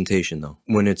the presentation, though?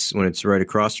 When it's right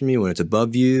across from you, when it's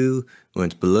above you, when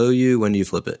it's below you, when do you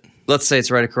flip it? Let's say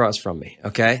it's right across from me,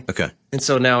 okay? Okay. And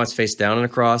so now it's faced down and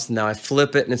across. And now I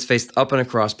flip it, and it's faced up and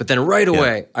across. But then right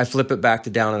away, I flip it back to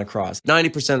down and across.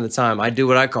 90% of the time, I do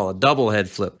what I call a double head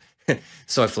flip.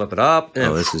 So I flip it up,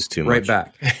 and this is too right much.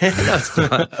 Back. No, it's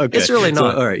not. Okay. It's really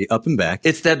not. So, all right, up and back.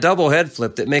 It's that double head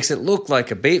flip that makes it look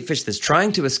like a bait fish that's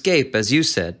trying to escape, as you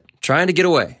said, trying to get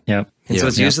away. Yep. And so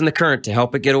it's using the current to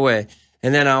help it get away.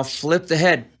 And then I'll flip the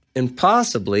head, and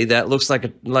possibly that looks like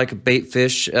a bait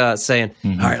fish saying,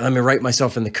 all right, let me right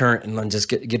myself in the current and let me just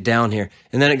get down here.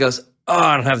 And then it goes,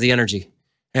 I don't have the energy.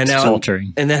 And it's now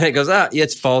faltering. And then it goes,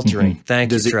 it's faltering.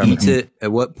 Thank you, Trevor. Does it eat it?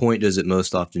 At what point does it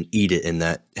most often eat it in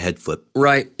that head flip?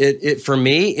 Right. It for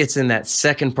me, it's in that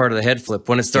second part of the head flip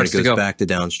when it starts to go back to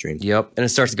downstream. Yep. And it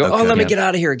starts to go, let me get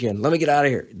out of here again. Let me get out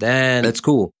of here. Then that's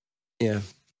cool. Yeah.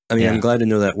 I'm glad to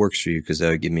know that works for you because that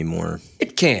would give me more.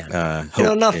 It can.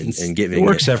 Hope nothing. And giving it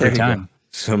works every time.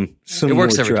 Some it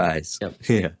works more every tries. Time.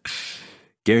 Yep. Yeah.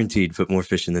 Guaranteed put more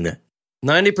fish in the net.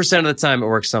 90% of the time it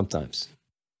works sometimes.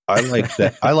 I like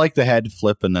that. I like the head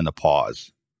flip and then the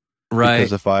pause. Right.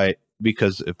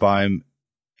 Because if I'm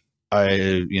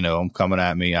coming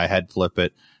at me, I head flip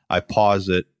it, I pause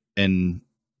it, and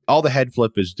all the head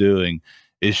flip is doing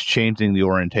is changing the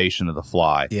orientation of the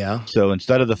fly. Yeah. So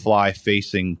instead of the fly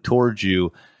facing towards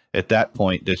you, at that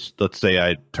point, let's say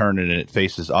I turn it and it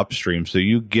faces upstream. So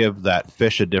you give that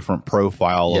fish a different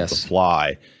profile of the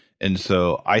fly. And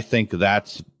so I think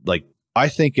it's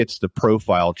the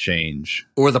profile change.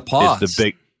 Or the pause. It's the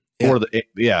big,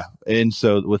 And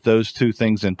so with those two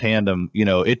things in tandem,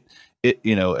 if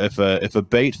a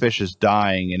bait fish is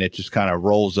dying and it just kind of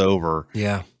rolls over,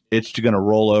 it's going to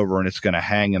roll over and it's going to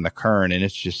hang in the current, and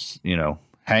it's just,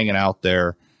 hanging out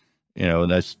there,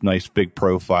 that's nice big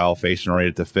profile facing right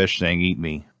at the fish saying, eat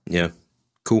me. Yeah.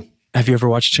 Cool. Have you ever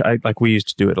watched, we used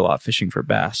to do it a lot fishing for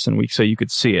bass, and so you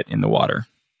could see it in the water,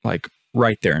 like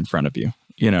right there in front of you,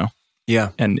 Yeah. Yeah.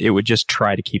 And it would just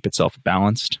try to keep itself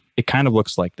balanced. It kind of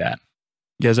looks like that.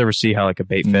 You guys ever see how like a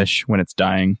bait fish, when it's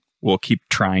dying, will keep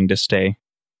trying to stay?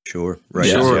 Sure. Right.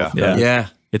 Sure. Yeah.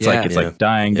 It's like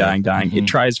dying. Mm-hmm. It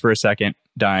tries for a second,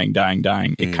 dying.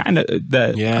 It kind of,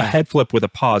 a head flip with a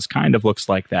pause kind of looks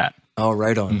like that. Oh,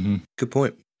 right on. Mm-hmm. Good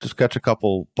point. Just catch a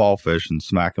couple ball fish and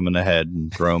smack them in the head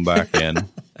and throw them back in.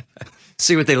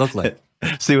 See what they look like.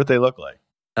 See what they look like.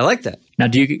 I like that. Now,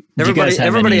 do you guys have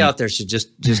everybody any... out there should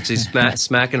just be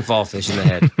smacking fall fish in the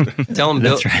head. Tell them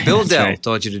Bill Dell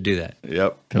told you to do that.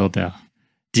 Yep. Bill Dell.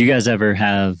 Do you guys ever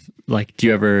have, like, do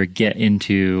you ever get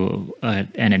into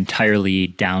an entirely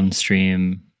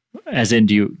downstream, as in,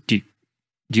 do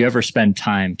you ever spend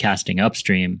time casting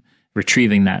upstream,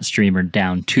 retrieving that streamer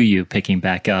down to you, picking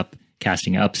back up,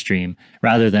 casting upstream,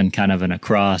 rather than kind of an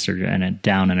across or a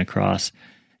down and across?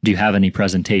 Do you have any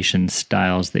presentation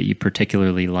styles that you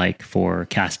particularly like for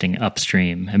casting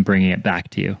upstream and bringing it back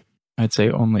to you? I'd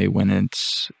say only when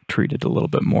it's treated a little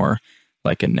bit more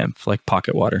like a nymph, like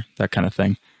pocket water, that kind of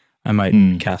thing. I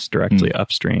might cast directly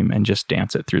upstream and just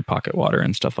dance it through pocket water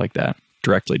and stuff like that,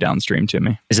 directly downstream to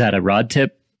me. Is that a rod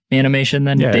tip animation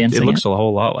then? Yeah, dancing it looks a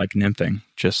whole lot like nymphing,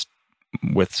 just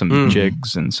with some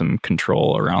jigs and some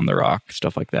control around the rock,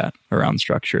 stuff like that, around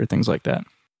structure, things like that.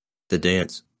 The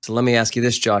dance. So let me ask you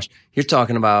this, Josh. You're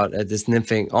talking about this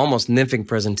almost nymphing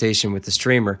presentation with the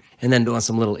streamer and then doing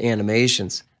some little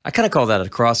animations. I kind of call that a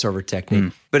crossover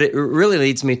technique, but it really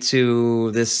leads me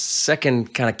to this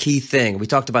second kind of key thing. We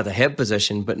talked about the head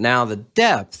position, but now the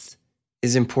depth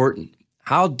is important.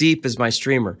 How deep is my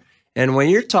streamer? And when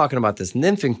you're talking about this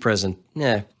nymphing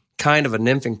kind of a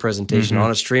nymphing presentation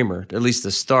on a streamer, at least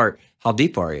the start, how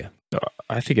deep are you?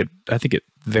 I think it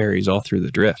varies all through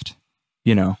the drift.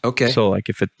 You know, okay. So like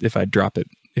if I drop it,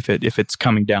 if it's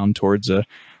coming down towards a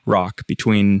rock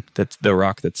that's the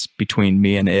rock that's between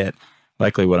me and it,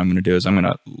 likely what I'm going to do is I'm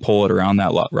going to pull it around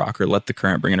that rock or let the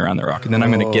current bring it around the rock, and then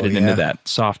I'm going to get it into that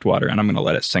soft water and I'm going to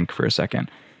let it sink for a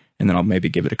second, and then I'll maybe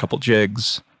give it a couple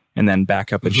jigs and then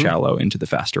back up and shallow into the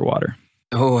faster water.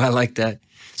 Oh, I like that.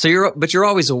 So you're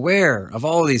always aware of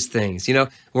all these things. You know,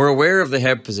 we're aware of the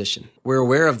head position, we're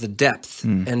aware of the depth,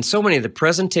 and so many of the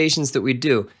presentations that we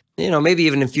do. You know, maybe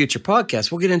even in future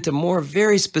podcasts, we'll get into more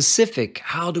very specific.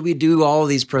 How do we do all of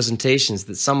these presentations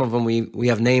that some of them we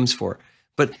have names for?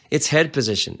 But it's head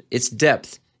position, it's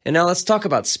depth. And now let's talk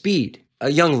about speed.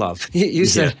 Young Love, you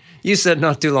said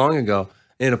not too long ago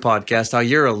in a podcast how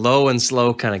you're a low and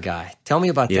slow kind of guy. Tell me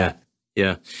about that.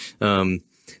 Yeah.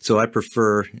 So I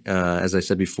prefer, as I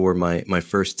said before, my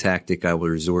first tactic I will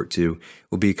resort to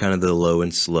will be kind of the low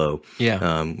and slow.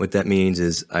 Yeah. What that means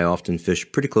is I often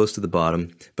fish pretty close to the bottom,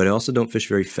 but I also don't fish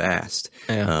very fast.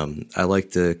 Yeah. I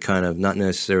like to kind of not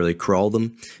necessarily crawl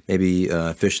them, maybe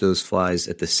fish those flies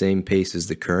at the same pace as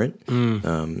the current.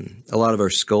 A lot of our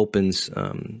sculpins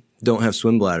don't have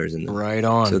swim bladders in them. Right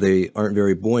on. So they aren't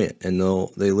very buoyant, and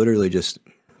they literally just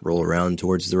roll around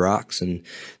towards the rocks, and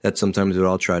that's sometimes what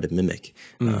I'll try to mimic.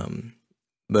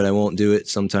 But I won't do it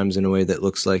sometimes in a way that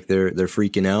looks like they're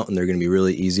freaking out and they're going to be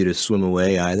really easy to swim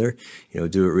away either. You know,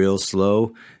 do it real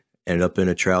slow, end up in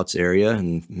a trout's area,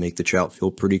 and make the trout feel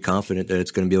pretty confident that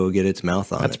it's going to be able to get its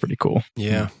mouth on it. That's pretty cool.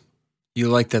 Yeah. You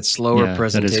like that slower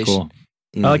presentation? That is cool.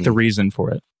 I like the reason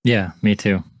for it. Yeah, me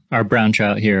too. Our brown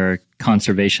trout here are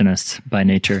conservationists by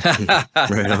nature.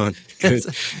 Right on. Good.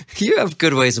 You have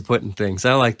good ways of putting things.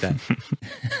 I like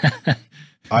that.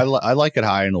 I like it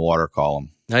high in the water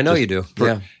column. I know you do.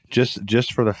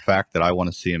 Just for the fact that I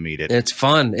want to see them eat it. It's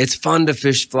fun. It's fun to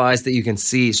fish flies that you can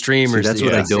see, streamers. That's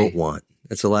what I don't want.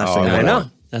 That's the last thing I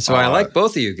know. That's why I like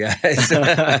both of you guys.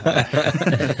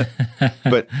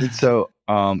 But so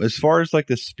as far as like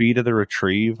the speed of the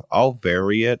retrieve, I'll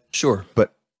vary it. Sure.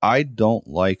 But I don't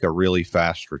like a really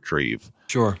fast retrieve.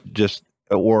 Sure.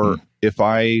 If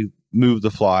I move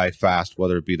the fly fast,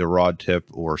 whether it be the rod tip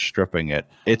or stripping it,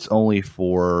 it's only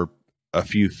for a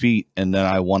few feet, and then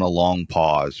I want a long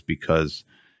pause, because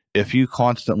if you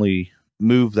constantly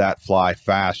move that fly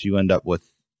fast, you end up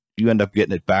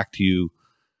getting it back to you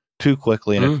too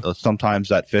quickly, and sometimes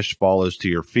that fish follows to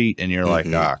your feet, and you're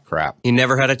like, crap. He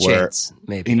never had a chance.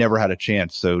 Maybe he never had a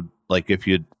chance. So, like,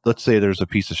 let's say there's a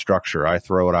piece of structure, I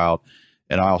throw it out,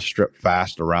 and I'll strip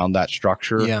fast around that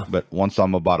structure. Yeah. But once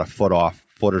I'm about a foot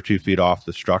or 2 feet off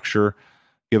the structure,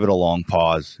 give it a long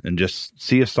pause and just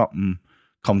see if something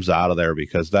comes out of there,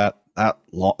 because that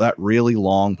really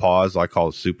long pause, I call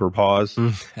it super pause.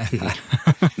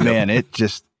 Man,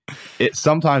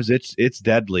 sometimes it's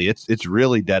deadly. It's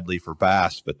really deadly for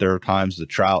bass, but there are times the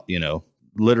trout,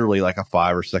 literally like a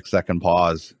 5 or 6 second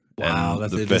pause. Wow,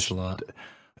 that's a lot.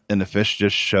 And the fish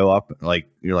just show up, like,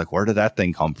 you're like, where did that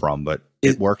thing come from? But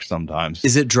it works sometimes.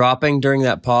 Is it dropping during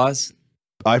that pause?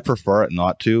 I prefer it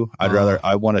not to.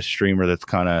 I want a streamer that's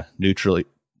kind of neutrally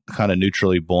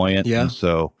buoyant. Yeah. And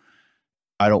so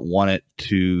I don't want it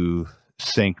to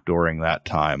sink during that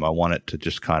time. I want it to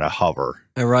just kind of hover.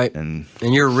 All right. And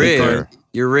your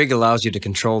rig allows you to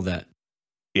control that.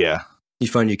 Yeah. You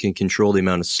find you can control the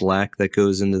amount of slack that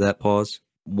goes into that pause?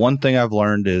 One thing I've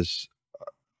learned is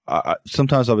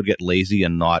sometimes I would get lazy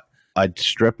and I'd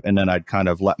strip and then I'd kind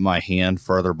of let my hand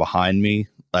further behind me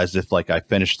as if like I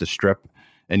finished the strip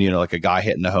and, like a guy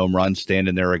hitting a home run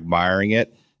standing there admiring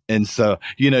it. And so,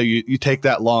 you take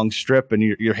that long strip and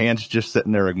your hand's just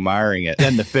sitting there admiring it.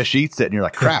 Then the fish eats it and you're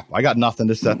like, crap, I got nothing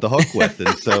to set the hook with.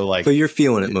 And so like. But you're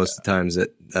feeling it most of the times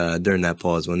during that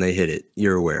pause when they hit it.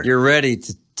 You're aware. You're ready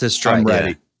to strike. I'm ready.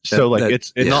 Yeah. So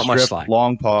it's not strip, much slack.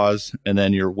 Long pause, and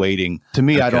then you're waiting. To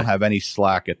me, okay. I don't have any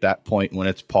slack at that point when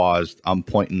it's paused. I'm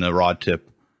pointing the rod tip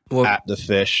at the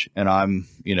fish, and I'm,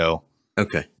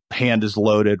 okay. Hand is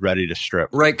loaded, ready to strip.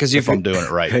 Right, because if I'm doing it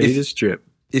right. Ready to strip.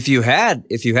 If you had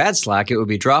slack, it would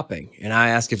be dropping. And I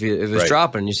asked if it was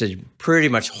dropping, and you said you're pretty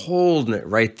much holding it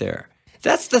right there.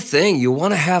 That's the thing. You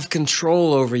want to have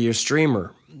control over your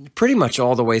streamer pretty much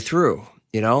all the way through,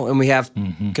 and we have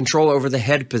control over the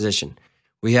head position.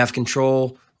 We have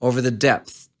control over the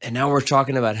depth. And now we're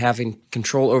talking about having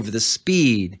control over the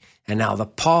speed. And now the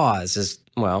pause is,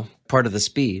 part of the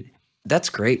speed. That's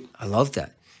great. I love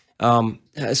that.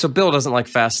 So Bill doesn't like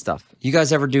fast stuff. You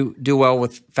guys ever do well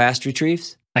with fast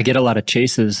retrieves? I get a lot of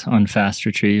chases on fast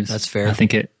retrieves. That's fair. I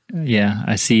think I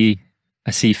see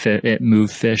it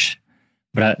move fish.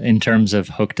 But in terms of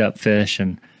hooked up fish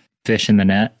and fish in the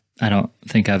net, I don't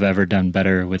think I've ever done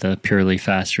better with a purely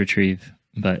fast retrieve.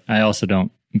 But I also don't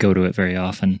go to it very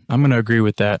often. I'm going to agree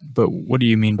with that. But what do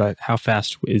you mean by how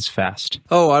fast is fast?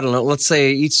 Oh, I don't know. Let's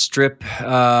say each strip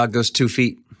goes 2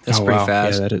 feet. That's pretty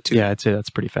fast. Yeah, I'd say that's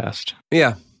pretty fast.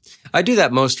 Yeah. I do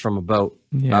that most from a boat.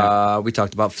 Yeah. We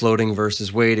talked about floating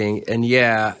versus wading. And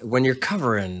when you're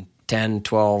covering 10,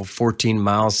 12, 14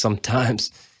 miles sometimes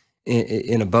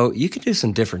in a boat, you can do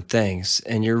some different things.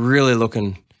 And you're really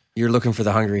looking for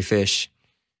the hungry fish.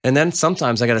 And then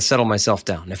sometimes I got to settle myself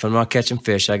down. If I'm not catching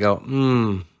fish, I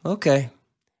go, okay,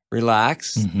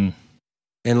 relax. Mm-hmm.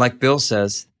 And like Bill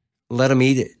says, let them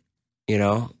eat it,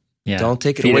 Yeah. Don't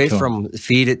take it away from them.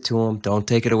 Feed it to them. Don't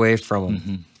take it away from them.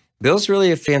 Mm-hmm. Bill's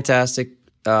really a fantastic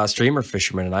streamer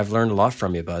fisherman, and I've learned a lot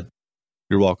from you, bud.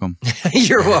 You're welcome.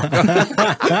 You're welcome. That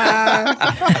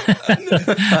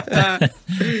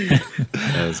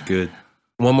was good.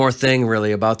 One more thing,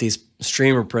 really, about these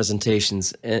streamer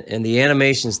presentations and the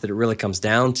animations that it really comes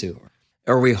down to.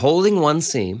 Are we holding one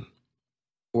seam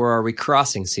or are we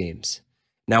crossing seams?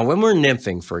 Now, when we're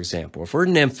nymphing, for example, if we're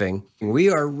nymphing, we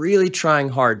are really trying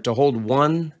hard to hold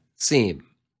one seam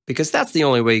because that's the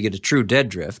only way you get a true dead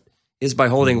drift is by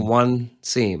holding one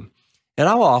seam. And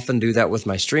I'll often do that with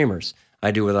my streamers. I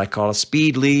do what I call a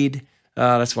speed lead.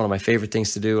 That's one of my favorite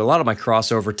things to do. A lot of my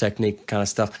crossover technique kind of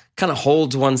stuff kind of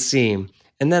holds one seam.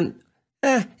 And then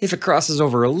if it crosses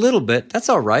over a little bit, that's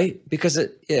all right because,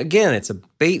 it's a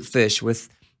bait fish with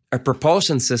a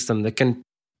propulsion system that can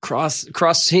cross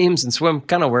seams and swim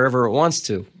kind of wherever it wants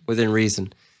to within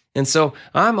reason. And so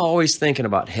I'm always thinking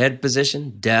about head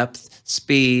position, depth,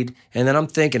 speed, and then I'm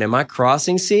thinking, am I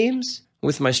crossing seams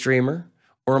with my streamer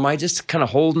or am I just kind of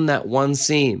holding that one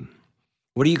seam?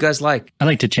 What do you guys like? I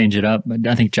like to change it up.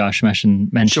 I think Josh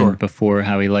mentioned before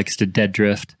how he likes to dead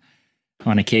drift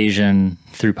on occasion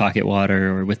through pocket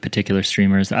water or with particular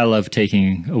streamers. I love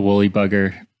taking a woolly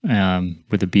bugger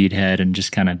with a bead head and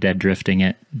just kind of dead drifting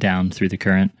it down through the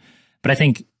current. But I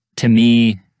think to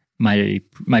me,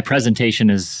 my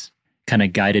presentation is kind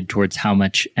of guided towards how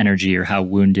much energy or how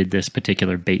wounded this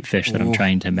particular bait fish that I'm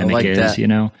trying to mimic is,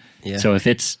 Yeah. So if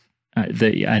it's,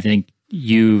 I think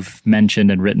you've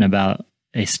mentioned and written about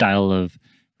a style of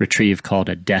retrieve called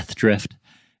a death drift.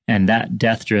 And that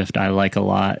death drift I like a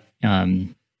lot.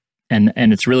 And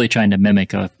it's really trying to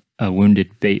mimic a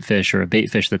wounded bait fish or a bait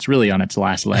fish that's really on its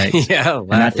last legs.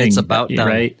 It's about done.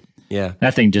 Right? Yeah.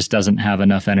 That thing just doesn't have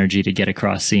enough energy to get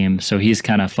across seam. So he's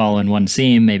kind of following one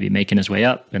seam, maybe making his way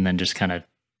up, and then just kind of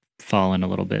falling a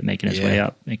little bit, making his way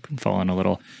up, falling a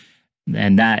little.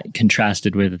 And that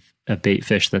contrasted with a bait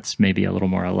fish that's maybe a little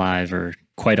more alive or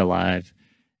quite alive,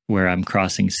 where I'm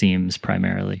crossing seams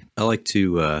primarily. I like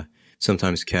to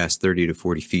sometimes cast 30 to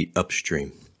 40 feet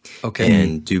upstream. Okay.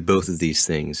 And do both of these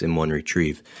things in one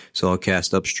retrieve. So I'll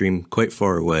cast upstream quite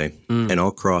far away, and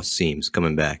I'll cross seams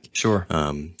coming back. Sure.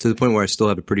 To the point where I still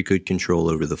have a pretty good control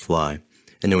over the fly.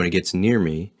 And then when it gets near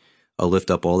me, I'll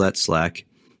lift up all that slack,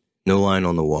 no line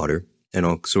on the water, and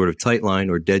I'll sort of tight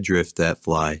line or dead drift that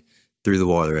fly through the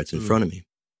water that's in front of me.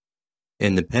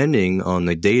 And depending on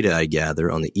the data I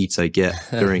gather, on the eats I get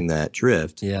during that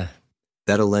drift,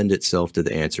 that'll lend itself to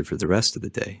the answer for the rest of the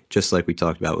day, just like we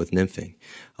talked about with nymphing.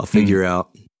 I'll figure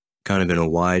out kind of in a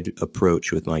wide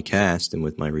approach with my cast and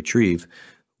with my retrieve,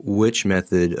 which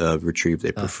method of retrieve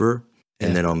they prefer,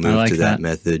 and then I'll move to that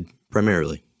method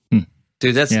primarily.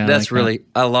 Dude, that's really,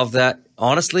 I love that.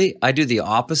 Honestly, I do the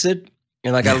opposite.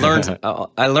 And like I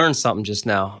learned something just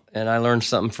now, and I learned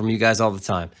something from you guys all the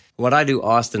time. What I do,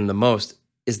 Austin, the most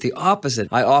is the opposite.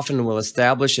 I often will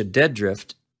establish a dead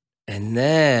drift, and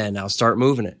then I'll start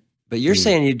moving it. But you're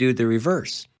saying you do the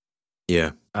reverse.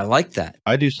 Yeah. I like that.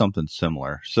 I do something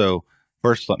similar. So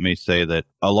first, let me say that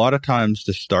a lot of times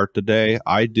to start the day,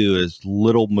 I do as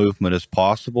little movement as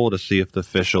possible to see if the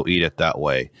fish will eat it that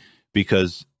way.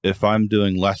 Because if I'm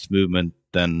doing less movement,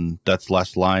 then that's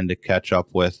less line to catch up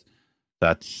with.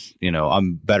 That's,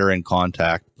 I'm better in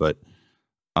contact, but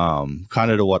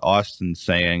kind of to what Austin's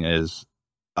saying is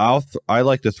I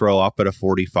like to throw up at a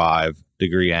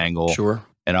 45-degree angle. Sure.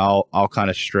 And I'll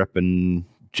kind of strip and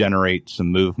generate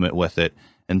some movement with it.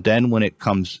 And then when it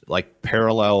comes like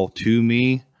parallel to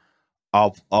me,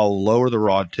 I'll lower the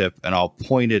rod tip and I'll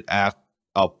point it at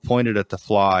the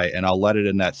fly, and I'll let it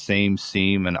in that same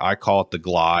seam, and I call it the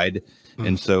glide.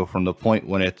 And so from the point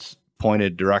when it's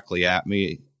pointed directly at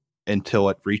me until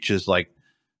it reaches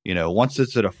once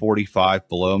it's at a 45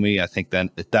 below me, I think then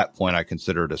at that point I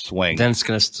consider it a swing. Then it's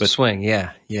going to swing.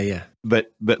 Yeah.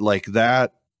 But like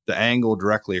that, the angle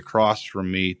directly across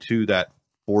from me to that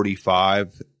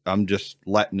 45, I'm just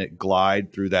letting it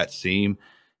glide through that seam.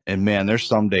 And man, there's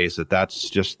some days that's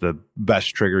just the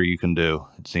best trigger you can do,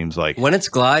 it seems like. When it's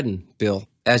gliding, Bill,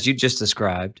 as you just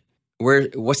described,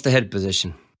 what's the head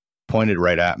position? Pointed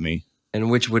right at me. And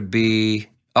which would be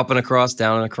up and across,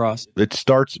 down and across? It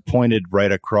starts pointed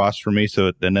right across from me.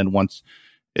 And then once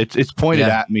it's pointed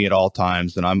at me at all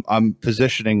times, and I'm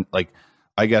positioning,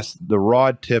 I guess the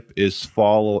rod tip is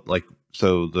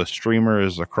so the streamer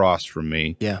is across from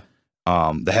me. Yeah.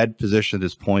 The head position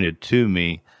is pointed to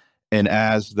me. And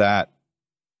as that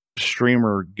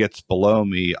streamer gets below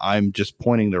me, I'm just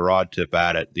pointing the rod tip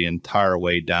at it the entire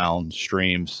way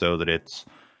downstream, so that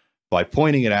by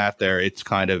pointing it at there, it's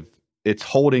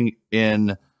holding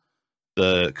in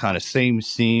the kind of same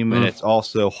seam, and it's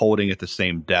also holding at the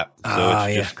same depth. So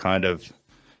it's just kind of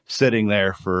sitting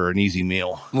there for an easy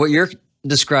meal. What you're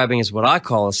describing is what I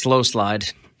call a slow slide.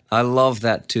 I love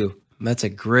that too. That's a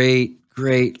great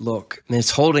look. And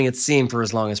it's holding its seam for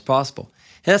as long as possible.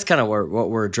 And that's kind of what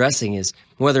we're addressing, is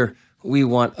whether we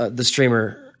want the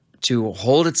streamer to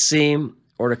hold its seam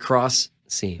or to cross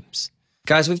seams.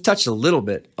 Guys, we've touched a little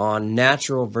bit on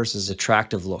natural versus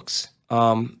attractive looks.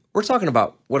 We're talking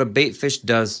about what a bait fish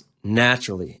does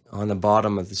naturally on the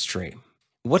bottom of the stream.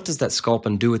 What does that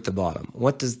sculpin do at the bottom?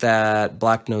 What does that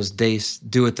black-nosed dace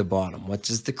do at the bottom? What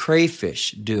does the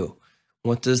crayfish do?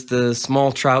 What does the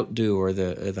small trout do, or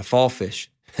the fall fish?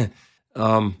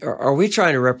 Are we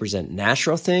trying to represent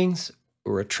natural things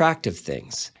or attractive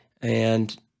things?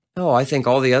 And I think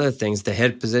all the other things, the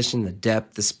head position, the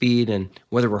depth, the speed, and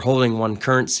whether we're holding one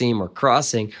current seam or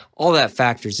crossing, all that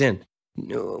factors in.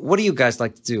 What do you guys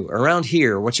like to do? Around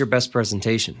here, what's your best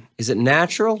presentation? Is it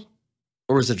natural,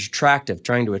 or is it attractive,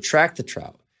 trying to attract the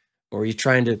trout? Or are you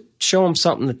trying to show them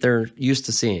something that they're used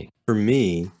to seeing? For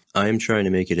me, I am trying to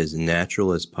make it as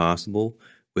natural as possible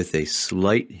with a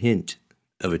slight hint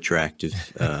of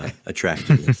attractiveness.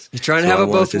 You're trying to have it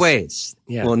both ways.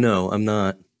 Yeah. Well, no, I'm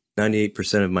not.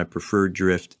 98% of my preferred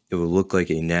drift, it will look like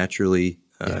a naturally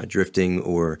drifting,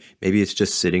 or maybe it's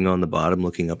just sitting on the bottom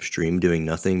looking upstream doing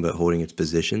nothing but holding its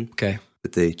position. Okay.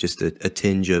 But just a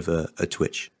tinge of a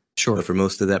twitch. Sure. But for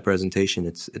most of that presentation,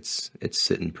 it's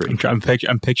sitting pretty.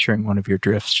 I'm picturing one of your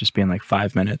drifts just being like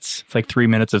 5 minutes. It's like 3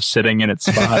 minutes of sitting in its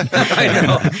spot. I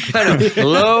know.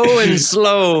 Low and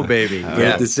slow, baby.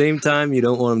 At the same time, you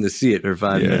don't want them to see it for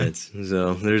 5 minutes.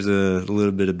 So there's a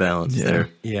little bit of balance there.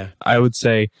 Yeah. I would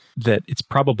say that it's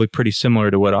probably pretty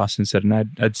similar to what Austin said, and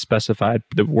I'd specified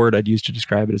the word I'd use to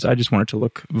describe it is I just want it to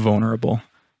look vulnerable,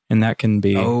 and that can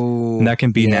be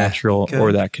natural,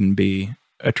 or that can be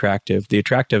attractive. The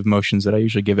attractive motions that I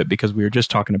usually give it, because we were just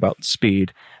talking about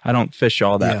speed, I don't fish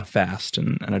all that fast,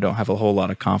 and I don't have a whole lot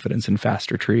of confidence in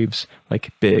fast retrieves,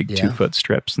 like big 2-foot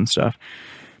strips and stuff.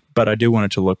 But I do want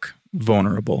it to look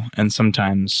vulnerable, and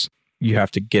sometimes you have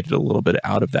to get it a little bit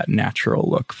out of that natural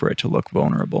look for it to look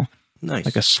vulnerable. Nice.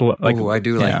 Like a slow. I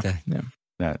do like that.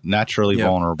 Yeah, naturally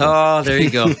vulnerable. Oh, there you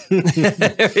go.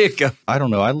 There you go. I don't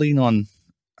know. I lean on.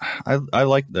 I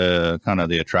like the kind of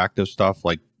the attractive stuff,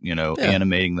 like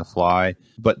animating the fly,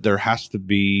 but there has to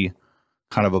be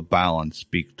kind of a balance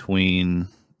between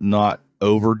not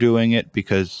overdoing it,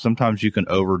 because sometimes you can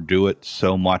overdo it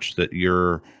so much that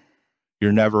you're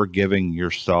never giving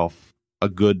yourself a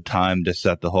good time to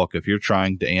set the hook. If you're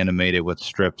trying to animate it with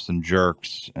strips and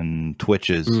jerks and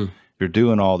twitches, you're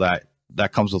doing all that.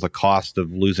 That comes with a cost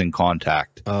of losing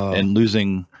contact and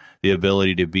losing the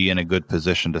ability to be in a good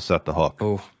position to set the hook.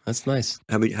 Oh, that's nice.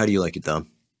 How do you like it, Dom?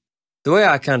 The way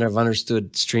I kind of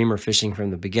understood streamer fishing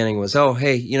from the beginning was, oh,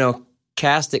 hey,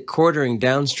 cast it quartering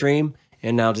downstream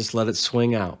and now just let it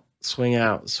swing out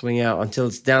until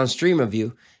it's downstream of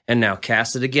you. And now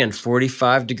cast it again,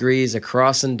 45 degrees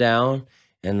across and down,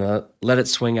 and let it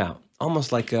swing out.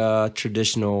 Almost like a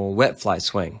traditional wet fly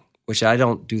swing, which I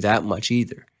don't do that much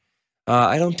either.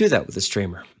 I don't do that with a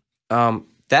streamer.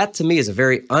 That to me is a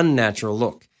very unnatural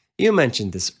look. You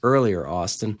mentioned this earlier,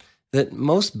 Austin, that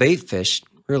most bait fish,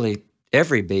 really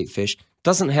every bait fish,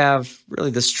 doesn't have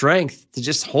really the strength to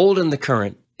just hold in the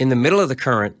current, in the middle of the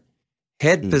current,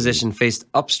 head position faced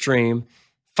upstream,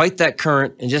 fight that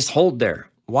current, and just hold there.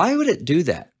 Why would it do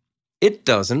that? It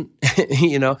doesn't.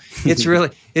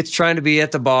 It's trying to be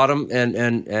at the bottom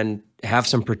and have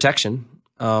some protection.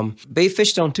 Bait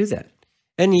fish don't do that.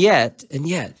 And yet,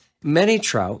 many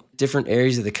trout, different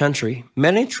areas of the country,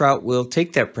 many trout will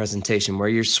take that presentation where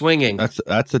you're swinging.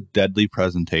 That's a deadly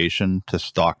presentation to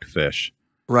stocked fish.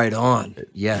 Right on.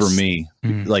 Yes. For me,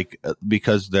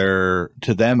 because to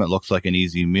them, it looks like an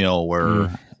easy meal,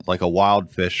 where like a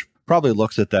wild fish probably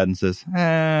looks at that and says,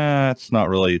 it's not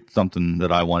really something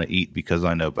that I want to eat because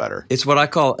I know better. It's what I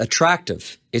call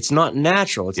attractive. It's not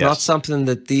natural. It's not something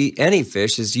that any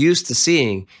fish is used to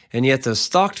seeing. And yet the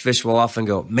stocked fish will often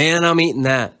go, man, I'm eating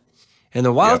that. And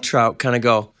the wild trout kind of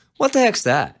go, what the heck's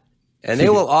that? And they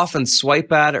will often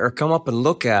swipe at it or come up and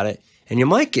look at it. And you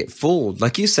might get fooled.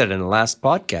 Like you said in the last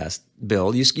podcast,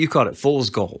 Bill, you called it fool's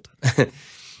gold.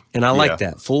 And I like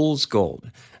that, fool's gold.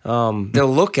 They'll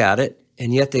look at it,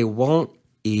 and yet they won't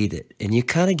eat it. And you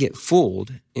kind of get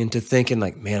fooled into thinking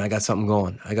like, man, I got something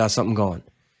going.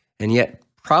 And yet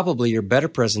probably your better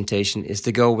presentation is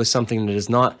to go with something that is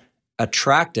not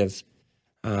attractive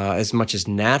as much as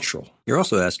natural. You're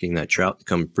also asking that trout to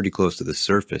come pretty close to the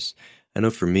surface. I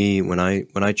know for me, when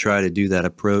I try to do that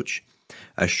approach,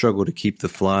 I struggle to keep the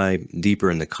fly deeper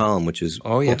in the column, which is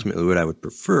ultimately what I would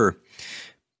prefer.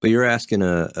 But you're asking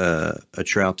a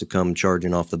trout to come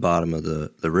charging off the bottom of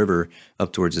the river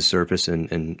up towards the surface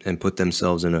and put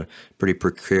themselves in a pretty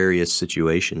precarious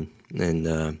situation.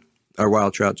 And our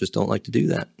wild trout just don't like to do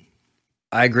that.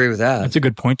 I agree with that. That's a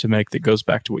good point to make that goes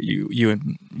back to what you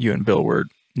and Bill were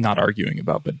not arguing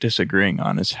about, but disagreeing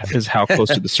on is how close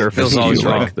to the surface. Bill's always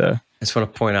wrong. I just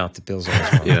want to point out that Bill's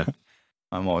always wrong. Yeah,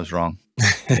 I'm always wrong.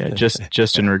 Yeah,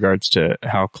 just in regards to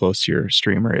how close your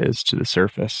streamer is to the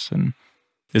surface. And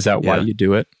is that why you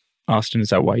do it, Austin? Is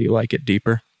that why you like it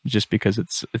deeper? Just because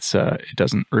it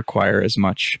doesn't require as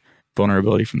much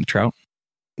vulnerability from the trout?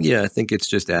 Yeah, I think it's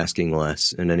just asking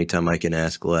less. And anytime I can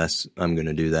ask less, I'm going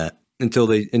to do that until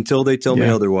they tell me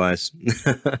otherwise.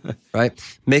 Right?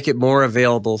 Make it more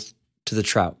available to the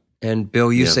trout. And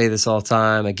Bill, you say this all the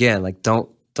time. Again, like don't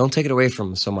take it away from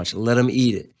them so much. Let them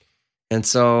eat it. And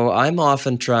so I'm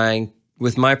often trying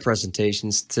with my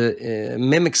presentations to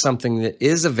mimic something that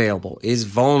is available, is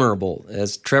vulnerable,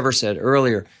 as Trevor said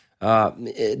earlier,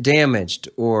 damaged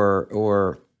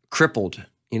or crippled,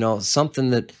 something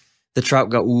that the trout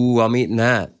go, ooh, I'm eating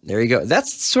that. There you go.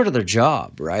 That's sort of their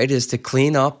job, right? Is to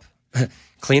clean up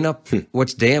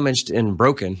what's damaged and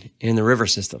broken in the river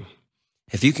system.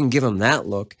 If you can give them that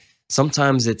look,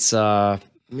 sometimes it's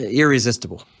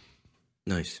irresistible.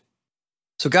 Nice.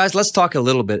 So guys, let's talk a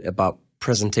little bit about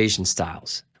presentation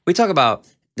styles. We talk about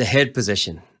the head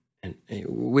position and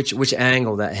which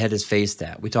angle that head is faced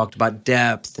at. We talked about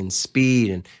depth and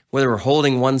speed and whether we're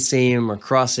holding one seam or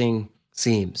crossing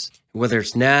seams, whether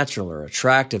it's natural or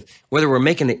attractive, whether we're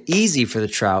making it easy for the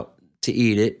trout to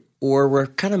eat it or we're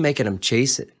kind of making them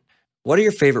chase it. What are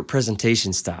your favorite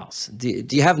presentation styles? Do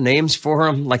you have names for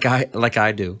them like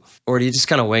I do? Or do you just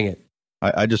kind of wing it?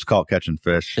 I just call it catching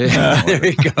fish. There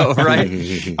you go,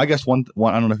 right? I guess one,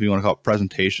 I don't know if you want to call it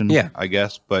presentation, I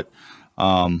guess, but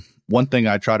one thing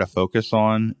I try to focus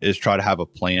on is try to have a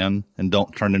plan and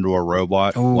don't turn into a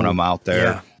robot when I'm out there.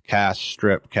 Yeah. Cast,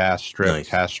 strip, cast,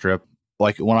 strip.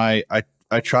 Like when I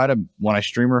try to, when I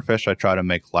streamer fish, I try to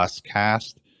make less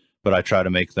cast, but I try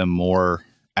to make them more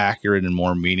accurate and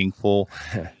more meaningful.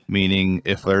 Meaning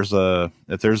if there's a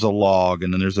log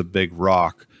and then there's a big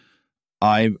rock,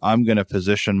 I'm going to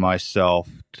position myself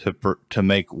to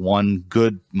make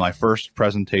my first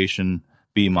presentation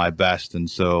be my best. And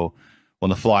so when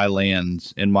the fly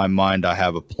lands in my mind, I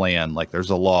have a plan. Like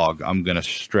there's a log, I'm going to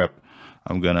strip.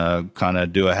 I'm going to kind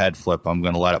of do a head flip. I'm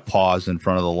going to let it pause in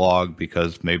front of the log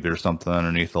because maybe there's something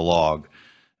underneath the log.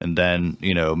 And then,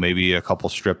 maybe a couple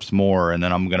strips more, and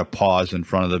then I'm going to pause in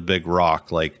front of the big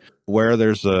rock. Like where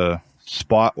there's a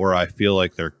spot where I feel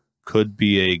like there could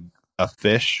be a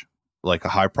fish, like a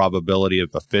high probability of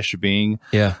a fish being.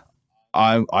 Yeah.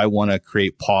 I want to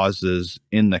create pauses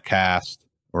in the cast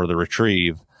or the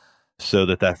retrieve so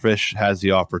that fish has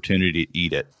the opportunity to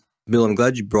eat it. Bill, I'm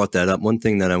glad you brought that up. One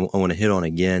thing that I want to hit on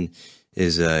again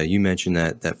is you mentioned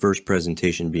that first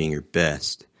presentation being your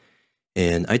best.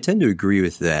 And I tend to agree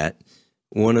with that.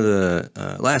 One of the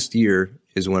last year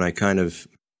is when I kind of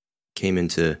came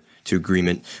into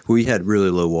agreement. We had really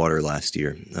low water last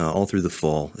year, all through the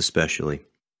fall especially.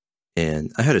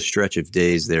 And I had a stretch of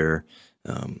days there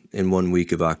in 1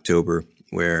 week of October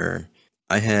where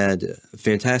I had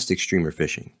fantastic streamer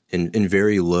fishing in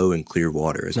very low and clear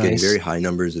water. I was getting very high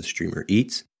numbers of streamer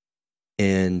eats.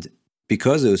 And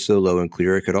because it was so low and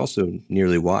clear, I could also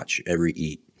nearly watch every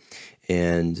eat.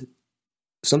 And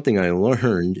something I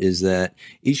learned is that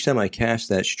each time I cast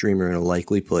that streamer in a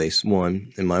likely place,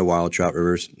 one, in my wild trout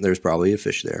rivers, there's probably a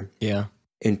fish there. Yeah.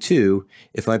 And two,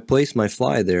 if I place my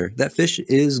fly there, that fish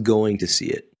is going to see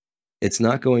it. It's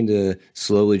not going to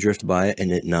slowly drift by it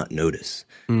and it not notice.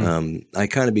 I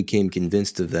kind of became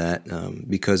convinced of that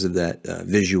because of that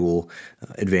visual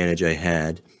advantage I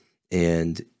had.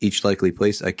 And each likely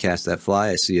place I cast that fly,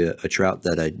 I see a trout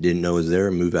that I didn't know was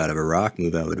there, move out of a rock,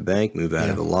 move out of a bank, move out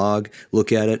of a log,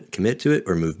 look at it, commit to it,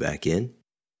 or move back in.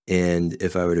 And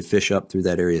if I were to fish up through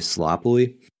that area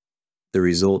sloppily, the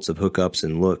results of hookups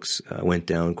and looks went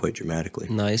down quite dramatically.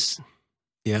 Nice.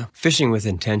 Yeah. Fishing with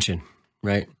intention,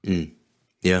 right?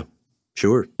 Yeah,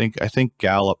 sure. I think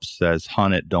Gallup says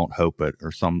hunt it, don't hope it,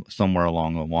 or somewhere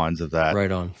along the lines of that.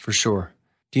 Right on, for sure.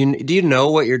 Do you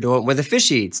know what you're doing when the fish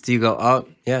eats? Do you go, oh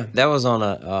yeah, that was on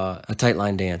a tight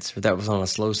line dance, or that was on a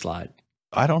slow slide?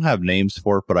 I don't have names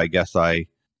for it, but I guess I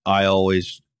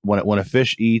always when a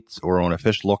fish eats, or when a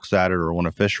fish looks at it, or when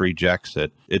a fish rejects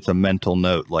it, it's a mental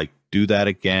note like do that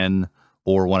again,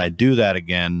 or when I do that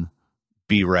again,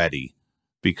 be ready,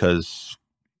 because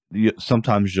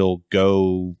sometimes you'll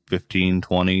go 15,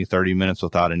 20, 30 minutes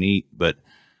without an eat, but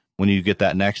when you get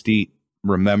that next eat,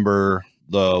 remember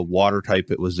the water type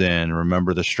it was in,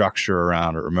 remember the structure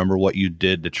around it, remember what you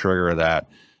did to trigger that,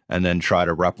 and then try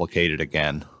to replicate it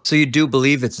again. So you do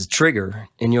believe it's a trigger,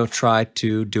 and you'll try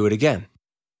to do it again.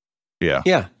 Yeah.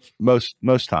 Yeah.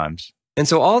 Most times. And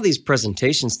so all these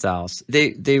presentation styles,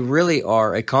 they really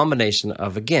are a combination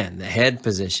of, again, the head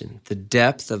position, the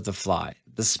depth of the fly,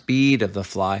 the speed of the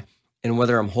fly, and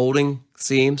whether I'm holding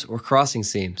seams or crossing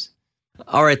seams.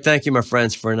 All right. Thank you, my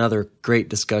friends, for another great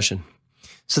discussion.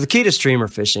 So the key to streamer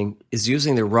fishing is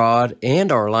using the rod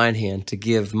and our line hand to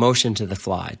give motion to the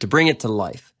fly, to bring it to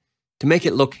life, to make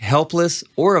it look helpless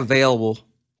or available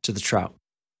to the trout.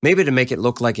 Maybe to make it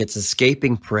look like it's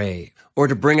escaping prey, or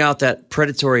to bring out that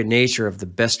predatory nature of the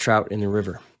best trout in the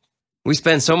river. We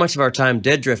spend so much of our time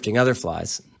dead drifting other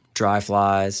flies, dry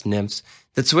flies, nymphs,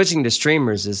 that switching to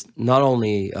streamers is not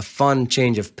only a fun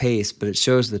change of pace, but it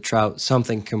shows the trout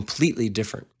something completely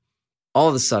different. All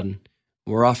of a sudden,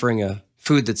 we're offering a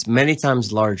food that's many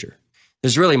times larger.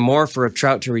 There's really more for a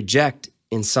trout to reject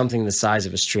in something the size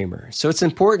of a streamer. So it's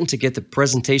important to get the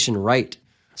presentation right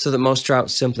so that most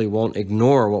trout simply won't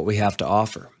ignore what we have to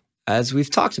offer. As we've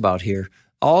talked about here,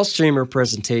 all streamer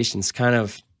presentations kind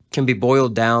of can be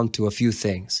boiled down to a few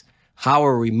things. How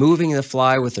are we moving the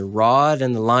fly with the rod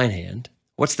and the line hand?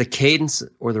 What's the cadence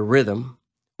or the rhythm?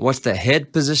 What's the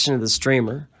head position of the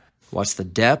streamer? What's the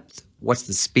depth? What's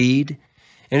the speed?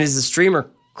 And is the streamer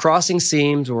crossing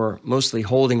seams or mostly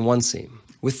holding one seam?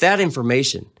 With that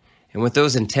information and with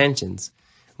those intentions,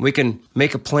 we can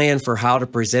make a plan for how to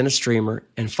present a streamer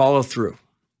and follow through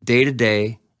day to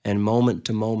day and moment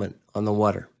to moment on the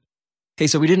water. Hey,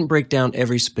 so we didn't break down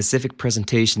every specific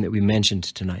presentation that we mentioned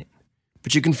tonight,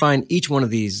 but you can find each one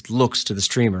of these looks to the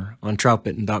streamer on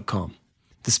troutbitten.com.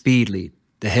 The speed lead,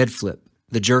 the head flip,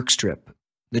 the jerk strip,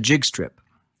 the jig strip,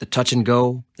 the touch and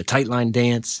go, the tight line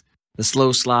dance, the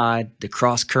slow slide, the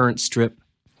cross current strip,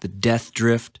 the death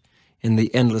drift, and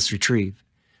the endless retrieve.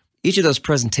 Each of those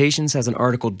presentations has an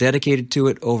article dedicated to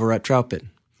it over at Troutbitten.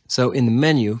 So in the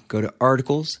menu, go to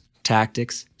Articles,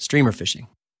 Tactics, Streamer Fishing.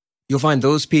 You'll find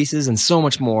those pieces and so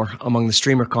much more among the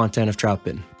streamer content of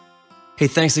Troutbitten. Hey,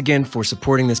 thanks again for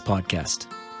supporting this podcast.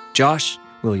 Josh,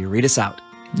 will you read us out?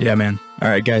 Yeah, man. All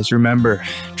right, guys, remember,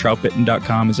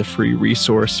 troutbitten.com is a free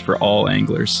resource for all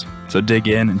anglers. So dig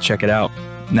in and check it out.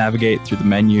 Navigate through the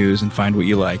menus and find what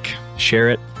you like. Share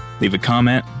it, leave a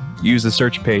comment, Use the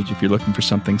search page if you're looking for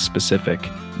something specific.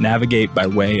 Navigate by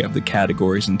way of the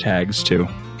categories and tags too.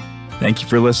 Thank you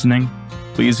for listening.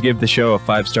 Please give the show a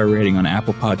 5-star rating on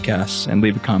Apple Podcasts and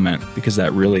leave a comment because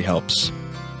that really helps.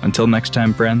 Until next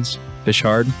time, friends, fish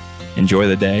hard, enjoy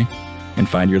the day, and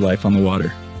find your life on the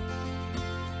water.